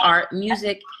of the art,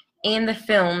 music, and the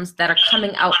films that are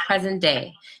coming out present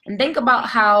day. And think about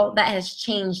how that has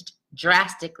changed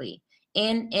drastically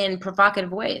in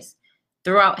provocative ways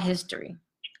throughout history.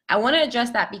 I want to address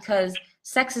that because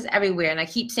sex is everywhere. And I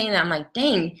keep saying that. I'm like,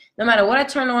 dang, no matter what I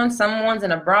turn on, someone's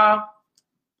in a bra.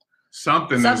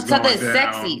 Something is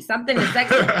sexy. Something is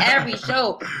sexy. Every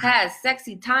show has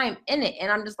sexy time in it. And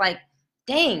I'm just like,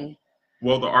 dang.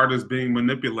 Well, the art is being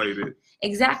manipulated.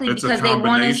 Exactly, it's because a they want us.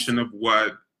 combination of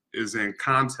what is in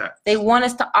context. They want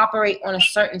us to operate on a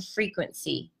certain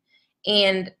frequency.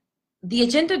 And the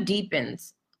agenda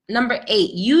deepens. Number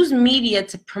 8, use media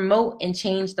to promote and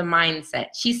change the mindset.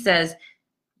 She says,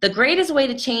 the greatest way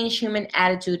to change human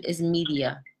attitude is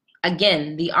media.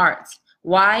 Again, the arts.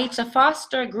 Why? To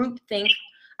foster groupthink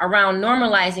around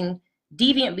normalizing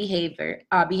deviant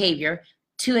behavior,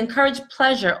 to encourage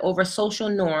pleasure over social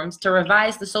norms, to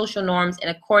revise the social norms in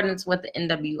accordance with the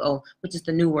NWO, which is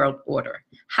the New World Order.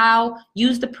 How?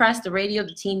 Use the press, the radio,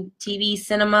 the TV,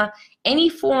 cinema, any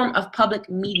form of public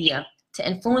media to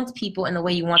influence people in the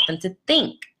way you want them to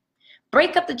think.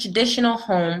 Break up the traditional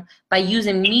home by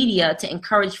using media to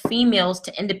encourage females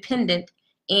to independent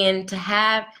and to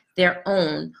have their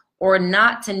own, or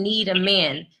not to need a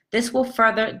man. This will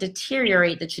further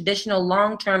deteriorate the traditional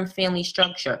long-term family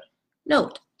structure.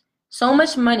 Note, so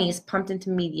much money is pumped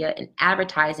into media and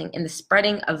advertising and the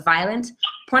spreading of violence,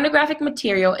 pornographic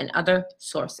material, and other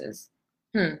sources.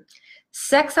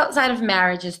 Sex outside of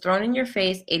marriage is thrown in your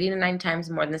face 80 to 90 times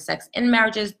more than sex in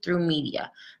marriages through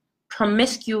media.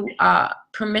 Promiscuity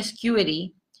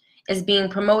is being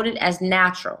promoted as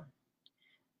natural.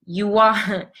 You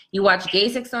watch gay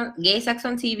sex on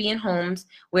TV in homes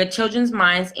where children's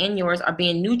minds and yours are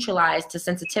being neutralized to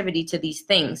sensitivity to these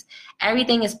things.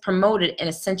 Everything is promoted in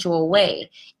a sensual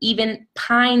way. Even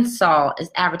Pine Sol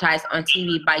is advertised on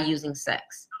TV by using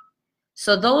sex.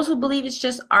 So those who believe it's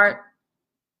just art,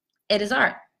 it is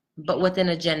art, but with an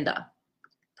agenda.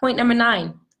 Point number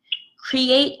 9,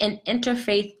 create an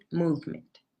interfaith movement.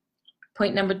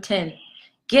 Point number 10,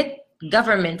 get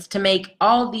governments to make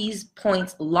all these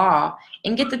points law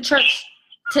and get the church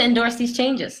to endorse these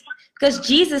changes. Because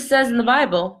Jesus says in the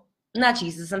Bible, not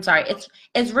Jesus, I'm sorry,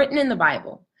 it's written in the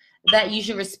Bible that you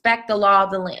should respect the law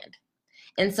of the land.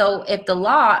 And so if the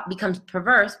law becomes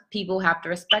perverse, people have to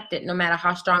respect it no matter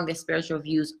how strong their spiritual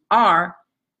views are,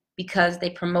 because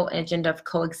they promote an agenda of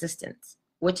coexistence,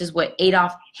 which is what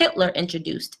Adolf Hitler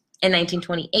introduced in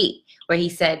 1928, where he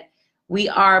said, we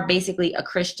are basically a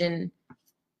Christian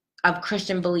of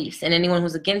Christian beliefs, and anyone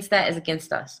who's against that is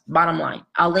against us. Bottom line.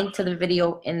 I'll link to the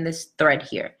video in this thread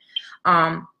here.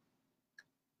 Point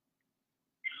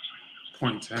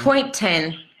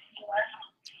 10.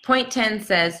 Point 10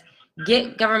 says,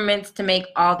 get governments to make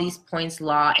all these points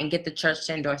law and get the church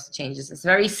to endorse the changes. It's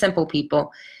very simple,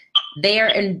 people. They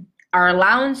are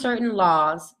allowing certain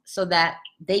laws so that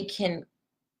they can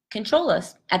control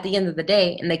us at the end of the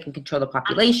day, and they can control the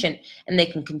population, and they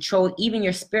can control even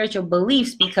your spiritual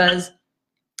beliefs because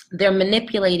they're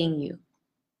manipulating you.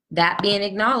 That being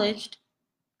acknowledged,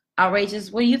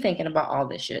 Outrageous, what are you thinking about all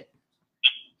this shit?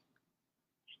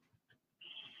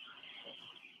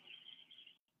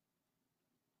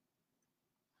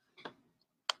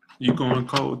 You going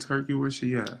cold turkey? Where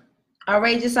she at?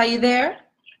 Outrageous, are you there?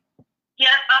 Yeah,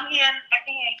 I'm here. I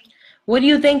can hear you. What do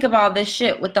you think of all this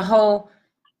shit with the whole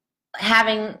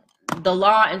having the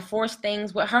law enforce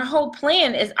things? What her whole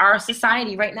plan is our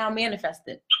society right now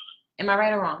manifested. Am I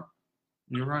right or wrong?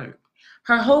 You're right.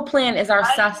 Her whole plan is our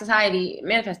society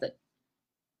manifested.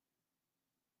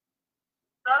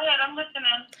 Go ahead, I'm listening.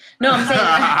 No, I'm saying,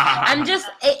 I'm just,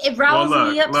 it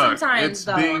riles me up sometimes, it's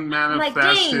though. being manifested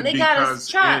like, dang, they got us because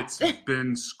trapped. it's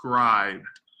been scribed.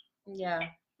 Yeah.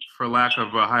 For lack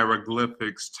of a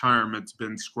hieroglyphics term, it's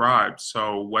been scribed.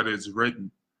 So what is written?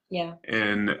 Yeah.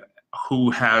 And who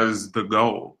has the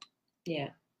gold? Yeah.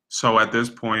 So at this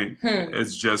point,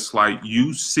 it's just like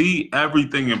you see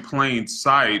everything in plain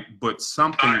sight, but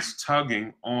something's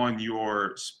tugging on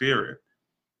your spirit.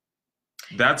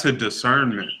 That's a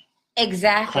discernment.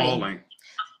 Exactly. Calling.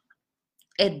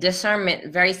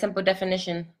 Discernment, very simple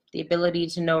definition. The ability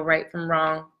to know right from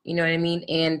wrong. You know what I mean?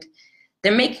 And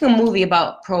they're making a movie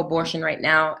about pro-abortion right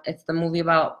now. It's the movie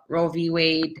about Roe v.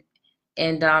 Wade.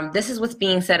 And this is what's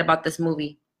being said about this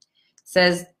movie. It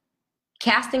says,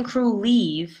 cast and crew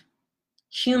leave,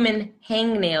 human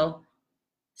hangnail,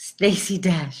 Stacey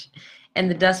Dash, and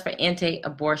the dust for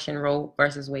anti-abortion Roe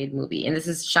versus Wade movie. And this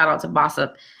is shout out to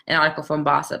Bossip, an article from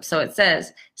Bossip. So it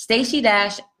says, Stacey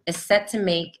Dash is set to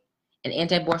make an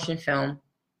anti-abortion film.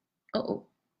 Uh-oh.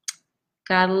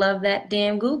 Gotta love that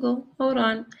damn Google. Hold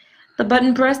on. The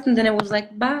button pressed and then it was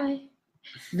like, bye.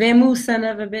 Vemu, son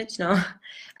of a bitch. No.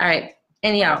 All right.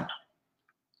 Anyhow,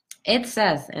 it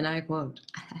says, and I quote,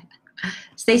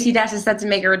 Stacey Dash is set to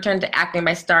make a return to acting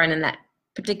by starring in that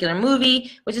particular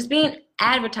movie, which is being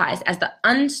advertised as the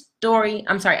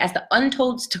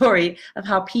untold story of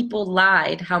how people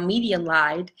lied, how media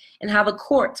lied, and how the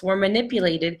courts were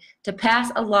manipulated to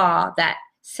pass a law that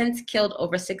since killed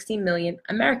over 60 million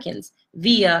Americans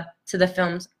via to the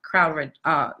film's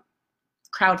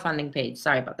crowdfunding page.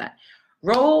 Sorry about that.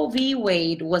 Roe v.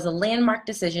 Wade was a landmark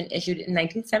decision issued in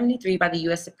 1973 by the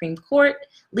U.S. Supreme Court,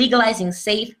 legalizing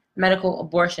safe medical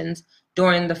abortions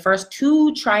during the first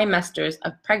 2 trimesters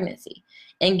of pregnancy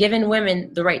and giving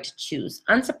women the right to choose.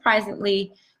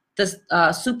 Unsurprisingly,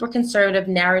 the super conservative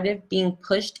narrative being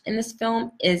pushed in this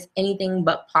film is anything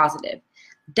but positive.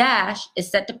 Dash is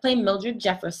set to play Mildred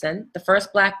Jefferson, the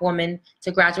first Black woman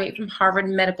to graduate from Harvard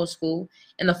Medical School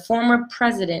and the former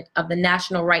president of the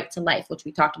National Right to Life, which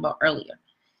we talked about earlier,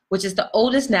 which is the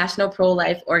oldest national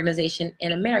pro-life organization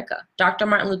in America. Dr.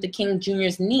 Martin Luther King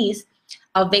Jr.'s niece,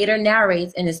 Alvader,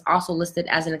 narrates and is also listed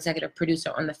as an executive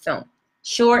producer on the film.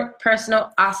 Short,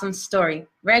 personal, awesome story.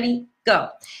 Ready? Go.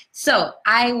 So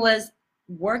I was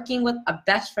working with a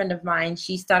best friend of mine.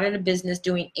 She started a business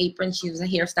doing aprons. She was a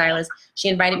hairstylist. She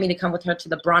invited me to come with her to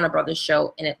the Bronner Brothers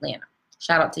show in Atlanta.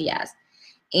 Shout out to Yaz.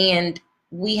 And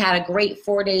we had a great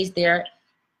 4 days there.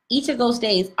 Each of those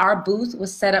days, our booth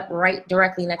was set up right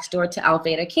directly next door to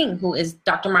Alveda King, who is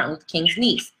Dr. Martin Luther King's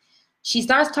niece. She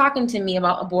starts talking to me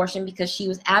about abortion because she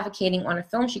was advocating on a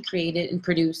film she created and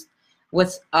produced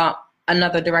with a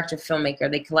another director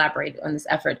filmmaker. They collaborated on this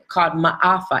effort called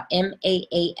Maafa,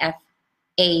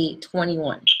 Maafa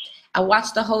 21. I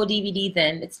watched the whole DVD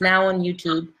then. It's now on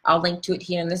YouTube. I'll link to it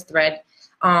here in this thread.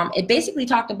 It basically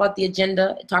talked about the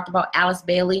agenda. It talked about Alice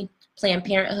Bailey, Planned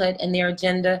Parenthood, and their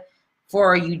agenda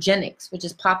for eugenics, which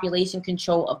is population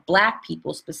control of Black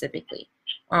people specifically.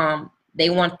 They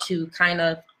want to kind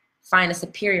of find a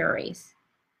superior race.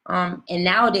 And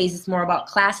nowadays it's more about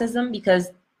classism, because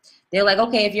they're like,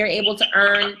 okay, if you're able to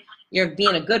earn, you're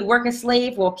being a good worker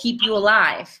slave, we'll keep you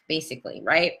alive, basically,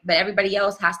 right? But everybody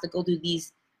else has to go through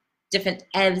these different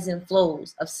ebbs and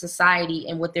flows of society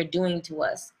and what they're doing to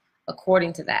us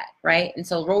according to that, right? And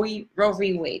so Roe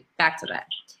v. Wade, back to that.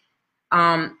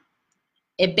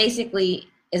 It basically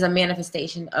is a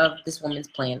manifestation of this woman's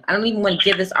plan. I don't even want to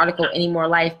give this article any more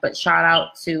life, but shout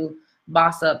out to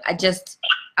Boss Up.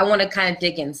 I want to kind of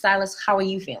dig in. Silas, how are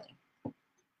you feeling?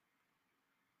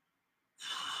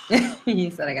 He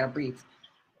said I gotta breathe.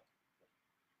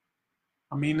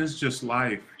 I mean, it's just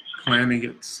life, planting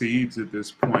its seeds at this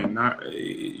point. Not,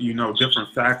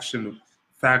 different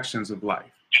factions of life.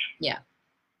 Yeah.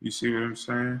 You see what I'm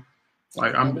saying?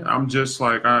 Like I'm just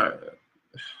like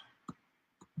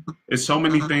it's so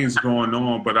many things going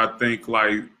on, but I think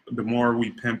like the more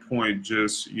we pinpoint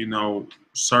just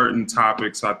certain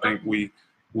topics, I think we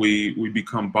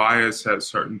become biased at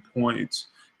certain points.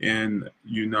 And,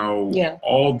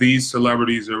 all these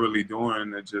celebrities are really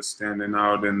doing is just standing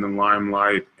out in the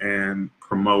limelight and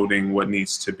promoting what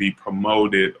needs to be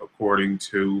promoted according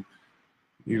to,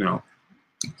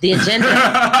 the agenda.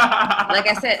 Like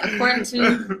I said, according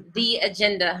to the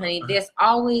agenda, honey, there's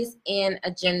always an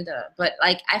agenda. But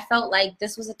like, I felt like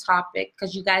this was a topic,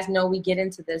 because you guys know we get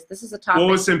into this. This is a topic.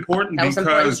 Well, it's important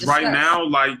because right now,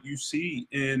 like you see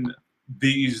in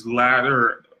these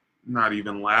not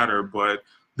even latter, but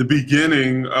the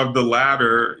beginning of the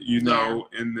ladder,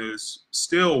 in this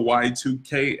still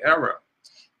Y2K era.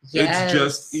 Yes. It's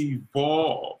just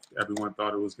evolved. Everyone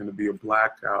thought it was going to be a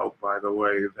blackout, by the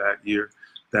way,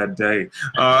 that day.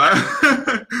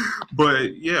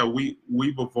 But yeah, we've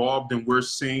evolved, and we're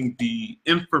seeing the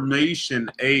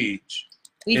information age.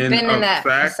 We've been in that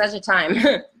for such a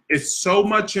time. It's so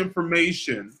much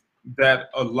information that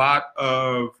a lot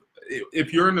of,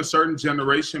 if you're in a certain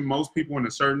generation, most people in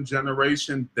a certain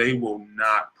generation, they will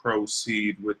not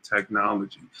proceed with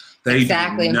technology. They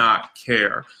do not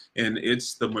care. And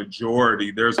it's the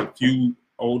majority. There's a few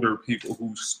older people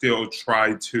who still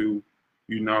try to,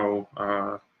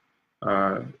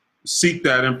 seek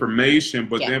that information.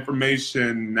 But the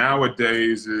information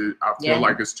nowadays, I feel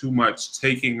like it's too much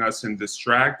taking us and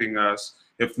distracting us,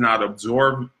 if not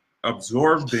absorbing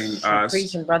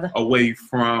us away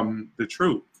from the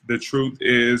truth. The truth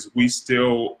is we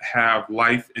still have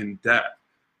life and death.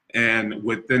 And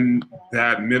within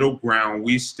that middle ground,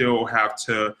 we still have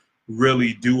to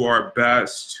really do our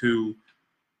best to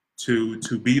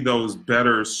be those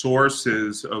better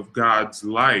sources of God's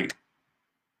light,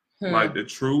 like the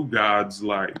true God's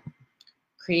light.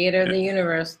 Creator of the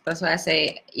universe. That's why I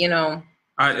say,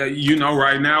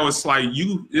 right now it's like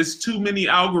it's too many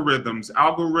algorithms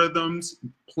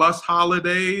plus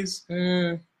holidays.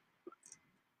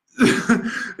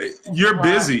 You're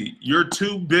busy. You're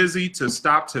too busy to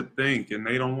stop to think, and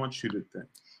they don't want you to think.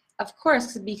 Of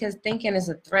course, because thinking is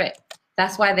a threat.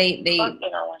 That's why they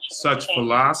such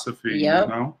philosophy,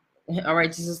 All right,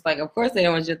 it's just like, of course they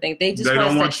don't want you to think. They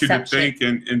don't want you to think,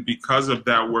 and because of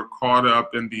that, we're caught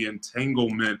up in the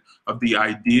entanglement of the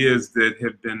ideas that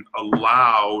have been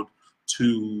allowed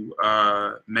to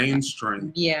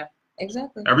mainstream. Yeah.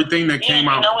 Exactly. Everything that came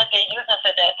out. You know what they're using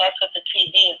for that? That's what the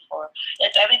TV is for.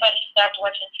 If everybody stopped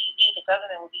watching TV, the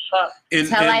government would be fucked.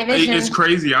 Television. It's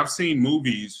crazy. I've seen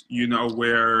movies,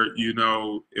 where,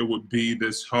 it would be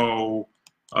this whole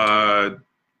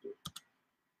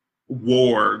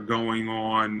war going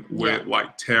on with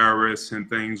like terrorists and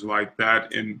things like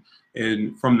that.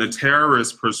 And from the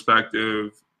terrorist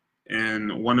perspective,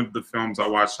 in one of the films I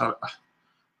watched, I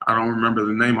don't remember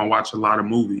the name. I watch a lot of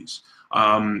movies.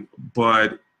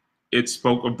 But it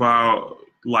spoke about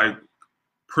like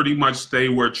pretty much they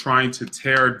were trying to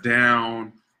tear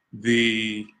down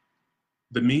the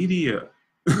media.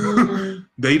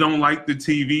 They don't like the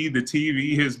TV. The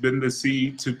TV has been the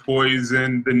seed to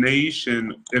poison the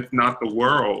nation, if not the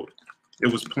world. It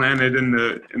was planted in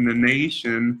the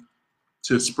nation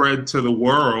to spread to the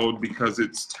world because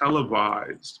it's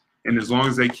televised. And as long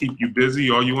as they keep you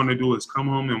busy, all you want to do is come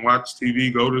home and watch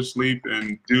TV, go to sleep,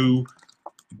 and do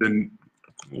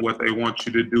what they want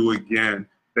you to do again.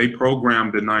 They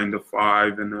programmed the 9 to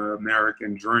 5 and the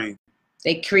American dream.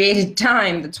 They created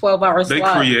time, the 12-hour slot. They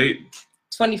create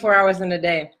 24 hours in a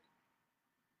day.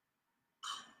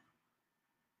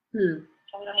 So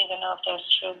we don't even know if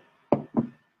that's true.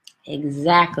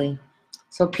 Exactly.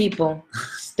 So people,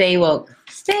 stay woke.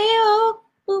 Stay woke.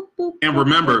 Boop, boop, And boop,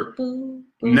 remember, boop,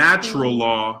 boop, natural boop.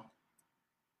 law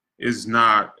is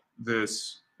not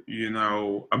this,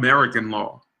 American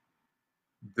law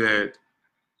that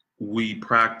we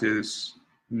practice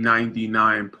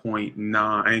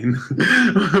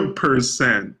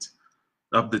 99.9%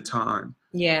 of the time.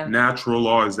 Yeah. Natural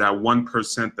law is that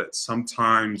 1% that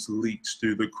sometimes leaks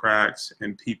through the cracks,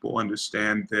 and people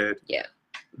understand that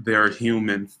they're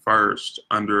human first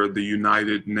under the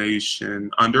United Nations,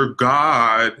 under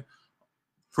God,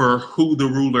 for who the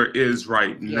ruler is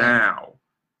right now,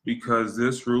 because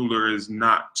this ruler is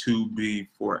not to be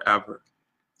forever.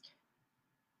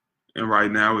 And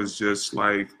right now it's just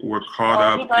like we're caught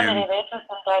up in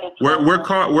we're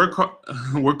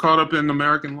caught up in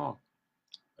American law.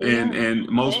 And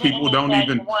most people don't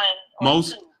even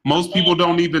most people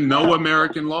don't even know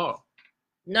American law.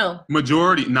 No.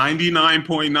 Majority,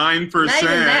 99.9%. Not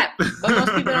even that, but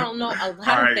most people don't know a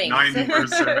lot of things.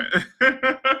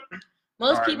 90%.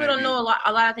 Most people don't know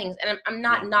a lot of things, and I'm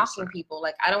not knocking people.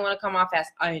 Like, I don't want to come off as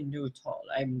I know it all.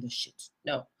 I'm the shit.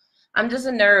 No, I'm just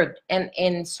a nerd,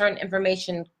 and certain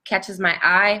information catches my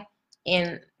eye,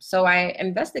 and so I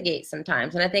investigate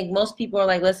sometimes. And I think most people are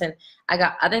like, listen, I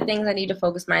got other things I need to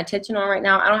focus my attention on right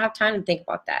now. I don't have time to think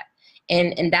about that,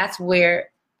 and that's where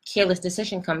careless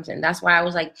decision comes in. That's why I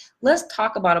was like, let's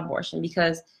talk about abortion,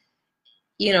 because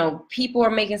people are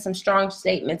making some strong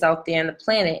statements out there on the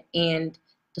planet, and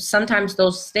sometimes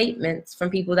those statements from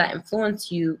people that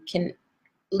influence you can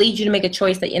lead you to make a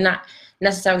choice that you're not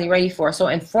necessarily ready for. So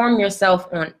inform yourself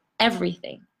on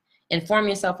everything. Inform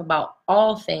yourself about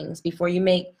all things before you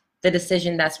make the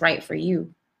decision that's right for you.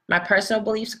 My personal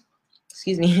beliefs,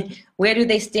 where do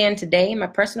they stand today? My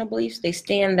personal beliefs, they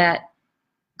stand that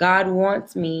God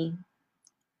wants me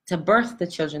to birth the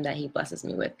children that he blesses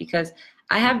me with, because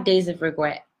I have days of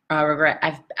regret.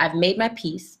 I've made my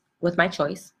peace with my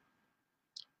choice.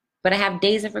 But I have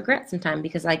days of regret sometimes,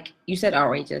 because, like you said,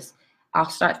 outrageous,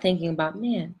 I'll start thinking about,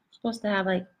 man, I'm supposed to have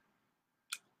like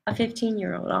a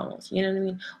 15-year-old almost, you know what I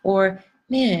mean? Or,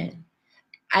 man,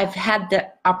 I've had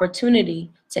the opportunity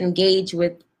to engage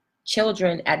with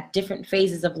children at different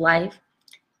phases of life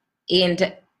and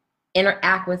to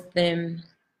interact with them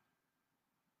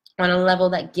on a level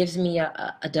that gives me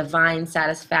a divine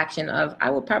satisfaction of, I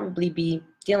would probably be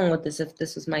dealing with this if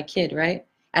this was my kid, right?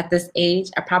 At this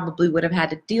age, I probably would have had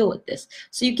to deal with this.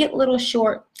 So you get little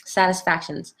short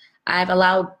satisfactions. I've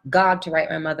allowed God to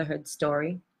write my motherhood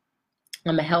story.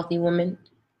 I'm a healthy woman,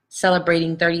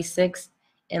 celebrating 36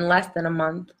 in less than a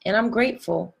month. And I'm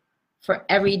grateful for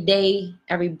every day,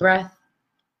 every breath.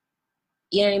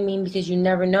 You know what I mean? Because you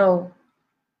never know.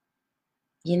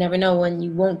 You never know when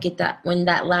you won't get that, when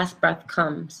that last breath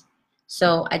comes.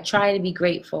 So I try to be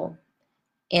grateful.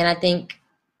 And I think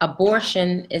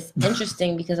abortion is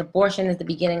interesting because abortion is the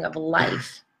beginning of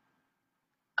life.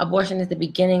 Abortion is the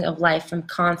beginning of life from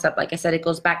concept. Like I said, it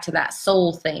goes back to that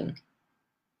soul thing,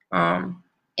 and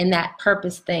that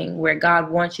purpose thing where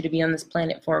God wants you to be on this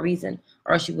planet for a reason,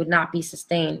 or else you would not be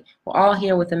sustained. We're all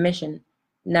here with a mission.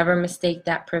 Never mistake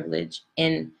that privilege.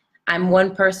 And I'm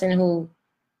one person who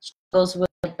struggles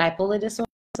with bipolar disorder,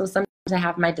 so sometimes I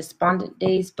have my despondent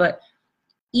days, but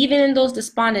even in those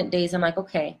despondent days, I'm like,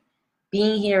 okay,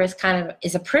 being here is a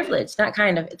privilege,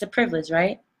 it's a privilege,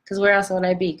 right? Because where else would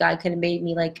I be? God could have made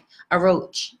me like a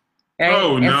roach,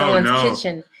 right? In someone's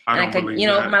kitchen. And I could,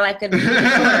 my life could be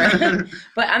shorter.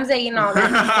 But I'm saying all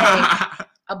that to say,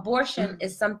 abortion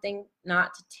is something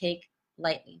not to take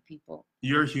lightly, people.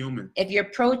 You're human. If you're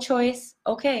pro-choice,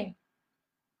 okay,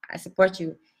 I support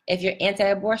you. If you're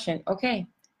anti-abortion, okay,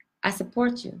 I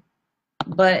support you.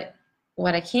 But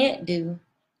what I can't do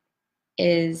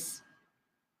is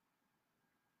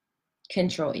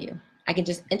control you. I can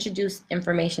just introduce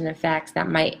information and facts that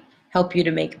might help you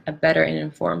to make a better and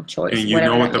informed choice. And you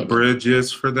know what the bridge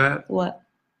is for that? What?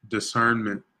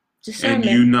 Discernment. Discernment.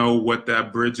 And you know what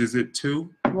that bridges it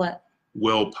to? What?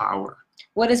 Willpower.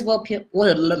 What is What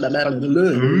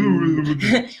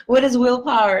is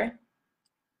willpower?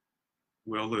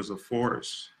 Will is a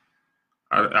force.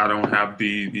 I don't have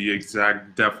the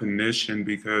exact definition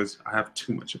because I have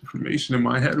too much information in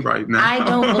my head right now. I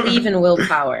don't believe in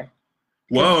willpower.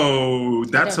 Whoa,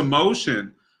 that's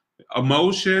emotion.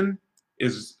 Emotion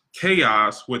is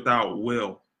chaos without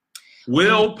will.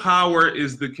 Willpower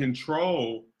is the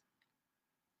control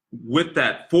with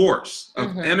that force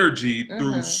of energy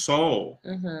through soul.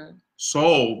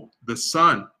 Soul, the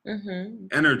sun,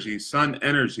 energy, sun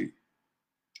energy.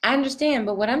 I understand,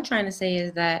 but what I'm trying to say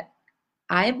is that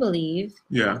I believe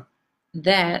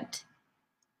that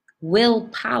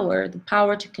willpower, the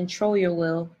power to control your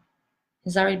will,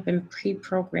 has already been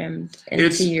pre-programmed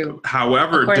into you.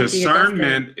 However, according to your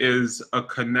discernment is a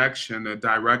connection, a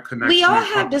direct connection. We all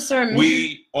have discernment.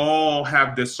 We all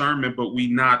have discernment, but we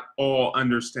not all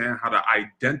understand how to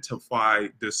identify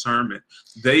discernment.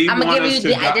 I'm gonna give you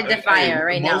the identifier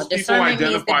right now. Discernment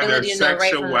means the ability to know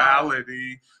right from wrong.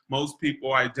 Sexuality. Most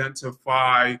people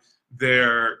identify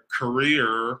their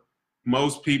career.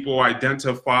 Most people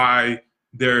identify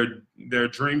their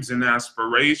dreams and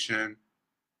aspiration.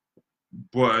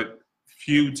 But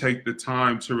few take the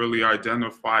time to really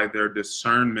identify their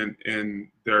discernment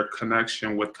in their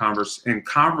connection with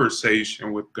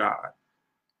conversation with God.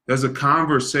 There's a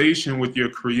conversation with your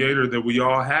Creator that we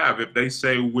all have. If they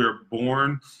say we're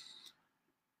born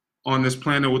on this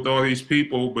planet with all these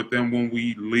people, but then when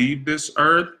we leave this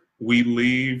earth, we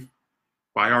leave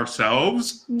by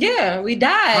ourselves. Yeah, we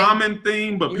die. Common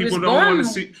theme, but people don't want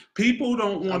to see. People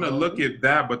don't want to look at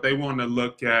that, but they want to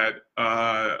look at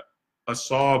a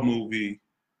Saw movie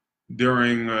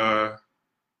during a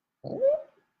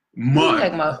month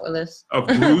of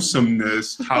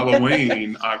gruesomeness,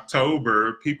 Halloween,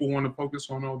 October. People want to focus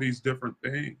on all these different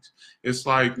things. It's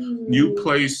like you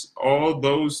place all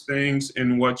those things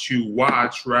in what you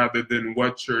watch rather than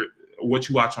what you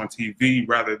watch on TV,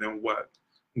 rather than what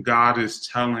God is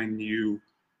telling you,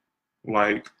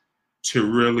 like, to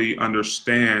really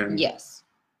understand. Yes.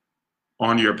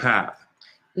 On your path.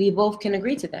 We both can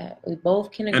agree to that. We both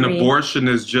can agree. And abortion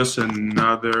is just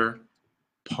another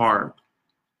part.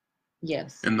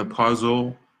 Yes. In the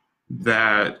puzzle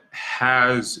that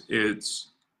has its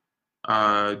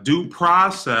due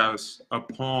process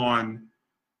upon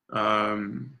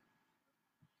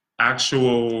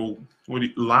actual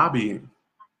lobbying.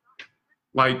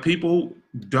 Like, people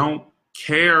don't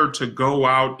care to go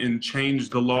out and change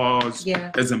the laws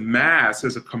as a mass,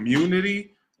 as a community.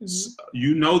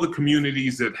 You know the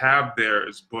communities that have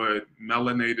theirs, but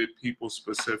melanated people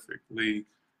specifically,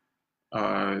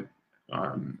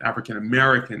 African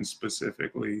Americans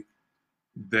specifically,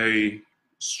 they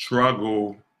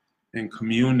struggle in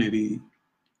community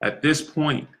at this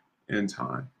point in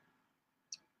time.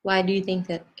 Why do you think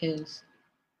that is?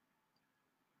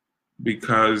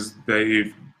 Because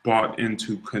they've bought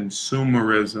into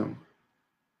consumerism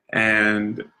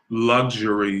and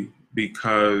luxury,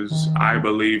 because I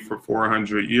believe for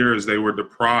 400 years they were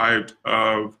deprived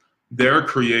of their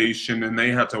creation and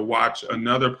they had to watch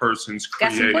another person's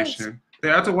creation. They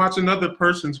had to watch another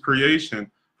person's creation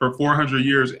for 400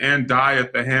 years and die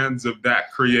at the hands of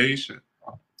that creation.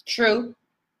 True.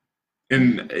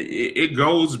 And it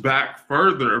goes back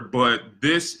further, but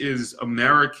this is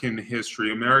American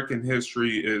history. American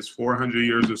history is 400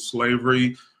 years of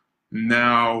slavery,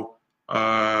 now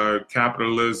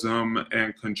capitalism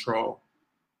and control.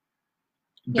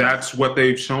 Yes. That's what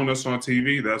they've shown us on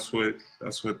TV. That's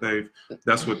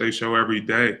what they show every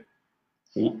day.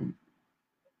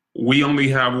 We only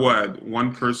have what,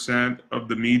 1% of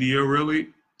the media, really?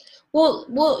 Well,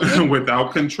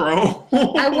 without control.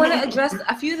 I want to address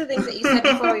a few of the things that you said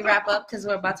before we wrap up, because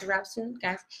we're about to wrap soon,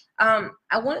 guys.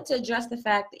 I wanted to address the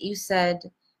fact that you said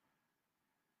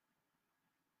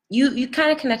you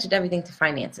kind of connected everything to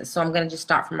finances. So I'm going to just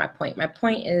start from my point. My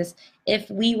point is, if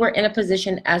we were in a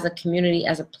position as a community,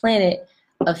 as a planet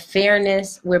of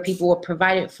fairness, where people were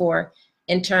provided for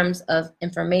in terms of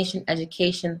information,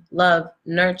 education, love,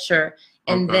 nurture,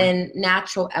 and then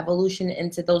natural evolution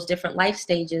into those different life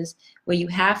stages where you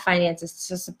have finances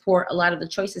to support a lot of the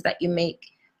choices that you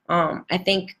make, I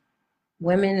think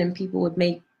women and people would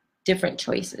make different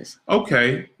choices.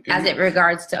 Okay. As it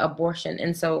regards to abortion.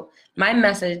 And so my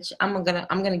message, I'm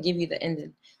gonna give you the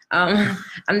ending. I'm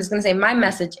just gonna say my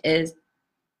message is,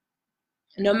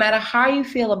 no matter how you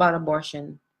feel about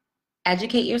abortion,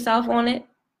 educate yourself on it,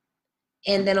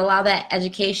 and then allow that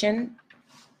education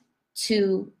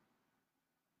to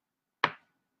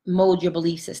mold your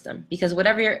belief system. Because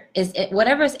whatever is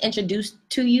introduced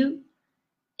to you,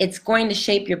 it's going to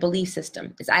shape your belief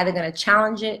system. It's either going to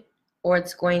challenge it or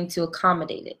it's going to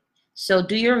accommodate it. So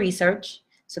do your research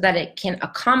so that it can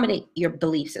accommodate your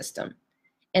belief system,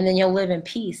 and then you'll live in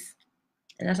peace.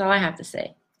 And that's all I have to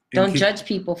say. Don't judge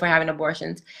people for having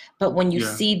abortions, but when you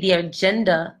see the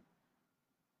agenda,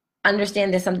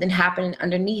 understand there's something happening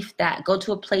underneath that. Go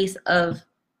to a place of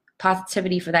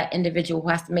positivity for that individual who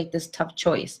has to make this tough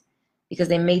choice, because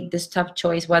they made this tough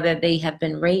choice, whether they have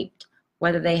been raped,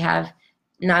 whether they have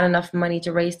not enough money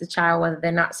to raise the child, whether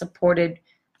they're not supported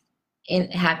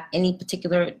and have any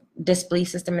particular disbelief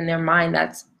system in their mind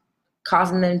that's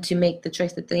causing them to make the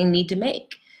choice that they need to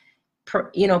make.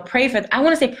 pray for. I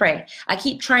want to say pray. I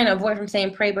keep trying to avoid from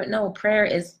saying pray, but no, prayer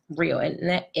is real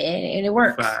and it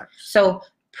works. Facts. So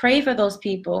pray for those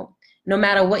people, no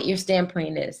matter what your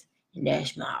standpoint is. And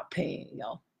that's my opinion,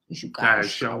 yo.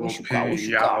 That's your opinion,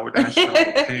 yo. That's your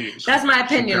opinion. That's my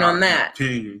opinion on that.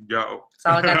 Opinion, yo. That's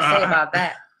all I got to say about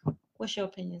that. What's your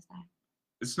opinion, Si?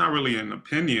 It's not really an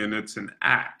opinion; it's an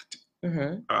act.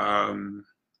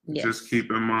 Yes. Just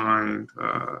keep in mind,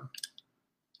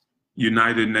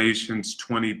 United Nations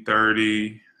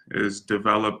 2030 is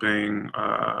developing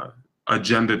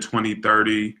Agenda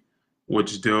 2030,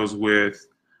 which deals with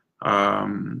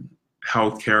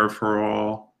healthcare for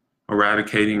all,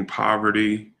 eradicating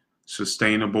poverty,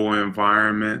 sustainable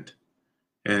environment,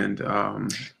 and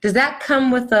does that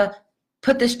come with a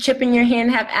put this chip in your hand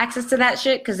and have access to that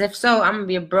shit? Because if so, I'm gonna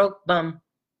be a broke bum.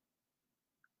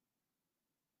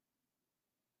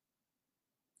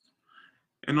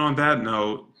 And on that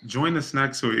note, join us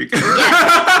next week.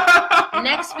 Yes.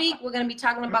 Next week, we're going to be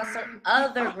talking about some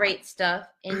other great stuff,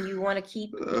 and you want to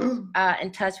keep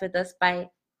in touch with us by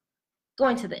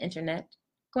going to the internet,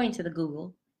 going to the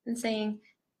Google, and saying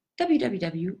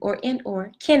www or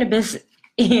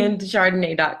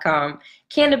cannabisandchardonnay.com.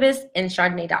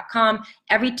 Cannabisandchardonnay.com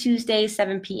every Tuesday,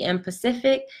 7 p.m.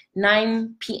 Pacific,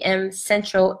 9 p.m.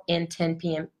 Central, and 10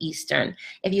 p.m. Eastern.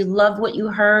 If you love what you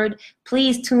heard,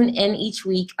 please tune in each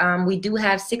week. We do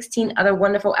have 16 other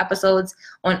wonderful episodes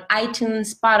on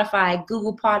iTunes, Spotify,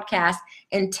 Google Podcasts,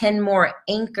 and 10 more.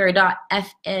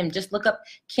 Anchor.fm. Just look up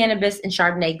Cannabis and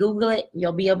Chardonnay. Google it.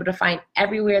 You'll be able to find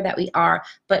everywhere that we are,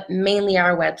 but mainly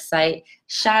our website.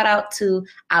 Shout out to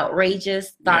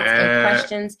Outrageous Thoughts and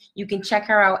Questions. You can check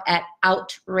her out at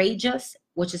Outrageous,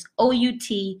 which is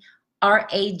OUTRAGEUS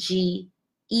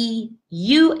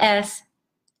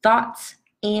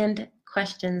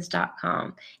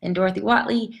thoughtsandquestions.com. And Dorothy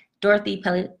Watley, Dorothy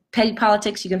Petty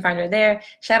Politics, you can find her there.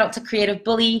 Shout out to Creative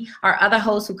Bully, our other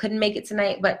host who couldn't make it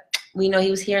tonight, but we know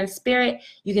he was here in spirit.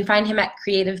 You can find him at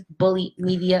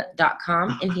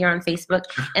creativebullymedia.com and here on Facebook.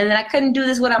 And then I couldn't do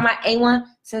this without my A1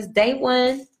 since day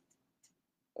one.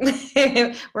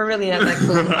 We're really not that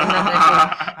cool. I'm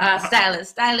not that cool.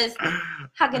 Stylist.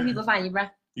 How can people find you, bro?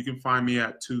 You can find me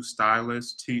at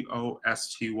TwoStylists,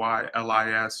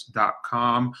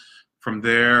 TOSTYLIS.com. From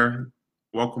there,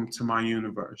 welcome to my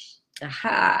universe.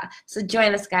 Aha. So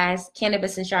join us, guys.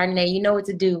 Cannabis and Chardonnay. You know what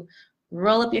to do.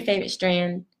 Roll up your favorite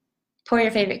strand, pour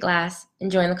your favorite glass,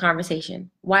 and join the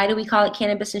conversation. Why do we call it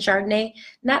Cannabis and Chardonnay?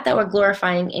 Not that we're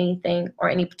glorifying anything or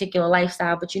any particular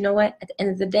lifestyle, but you know what? At the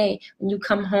end of the day, when you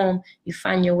come home, you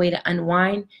find your way to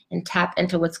unwind and tap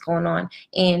into what's going on.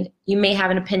 And you may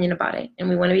have an opinion about it. And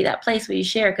we want to be that place where you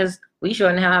share, because we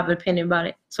sure have an opinion about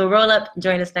it. So roll up and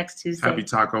join us next Tuesday. Happy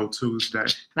Taco Tuesday.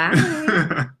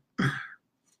 Bye.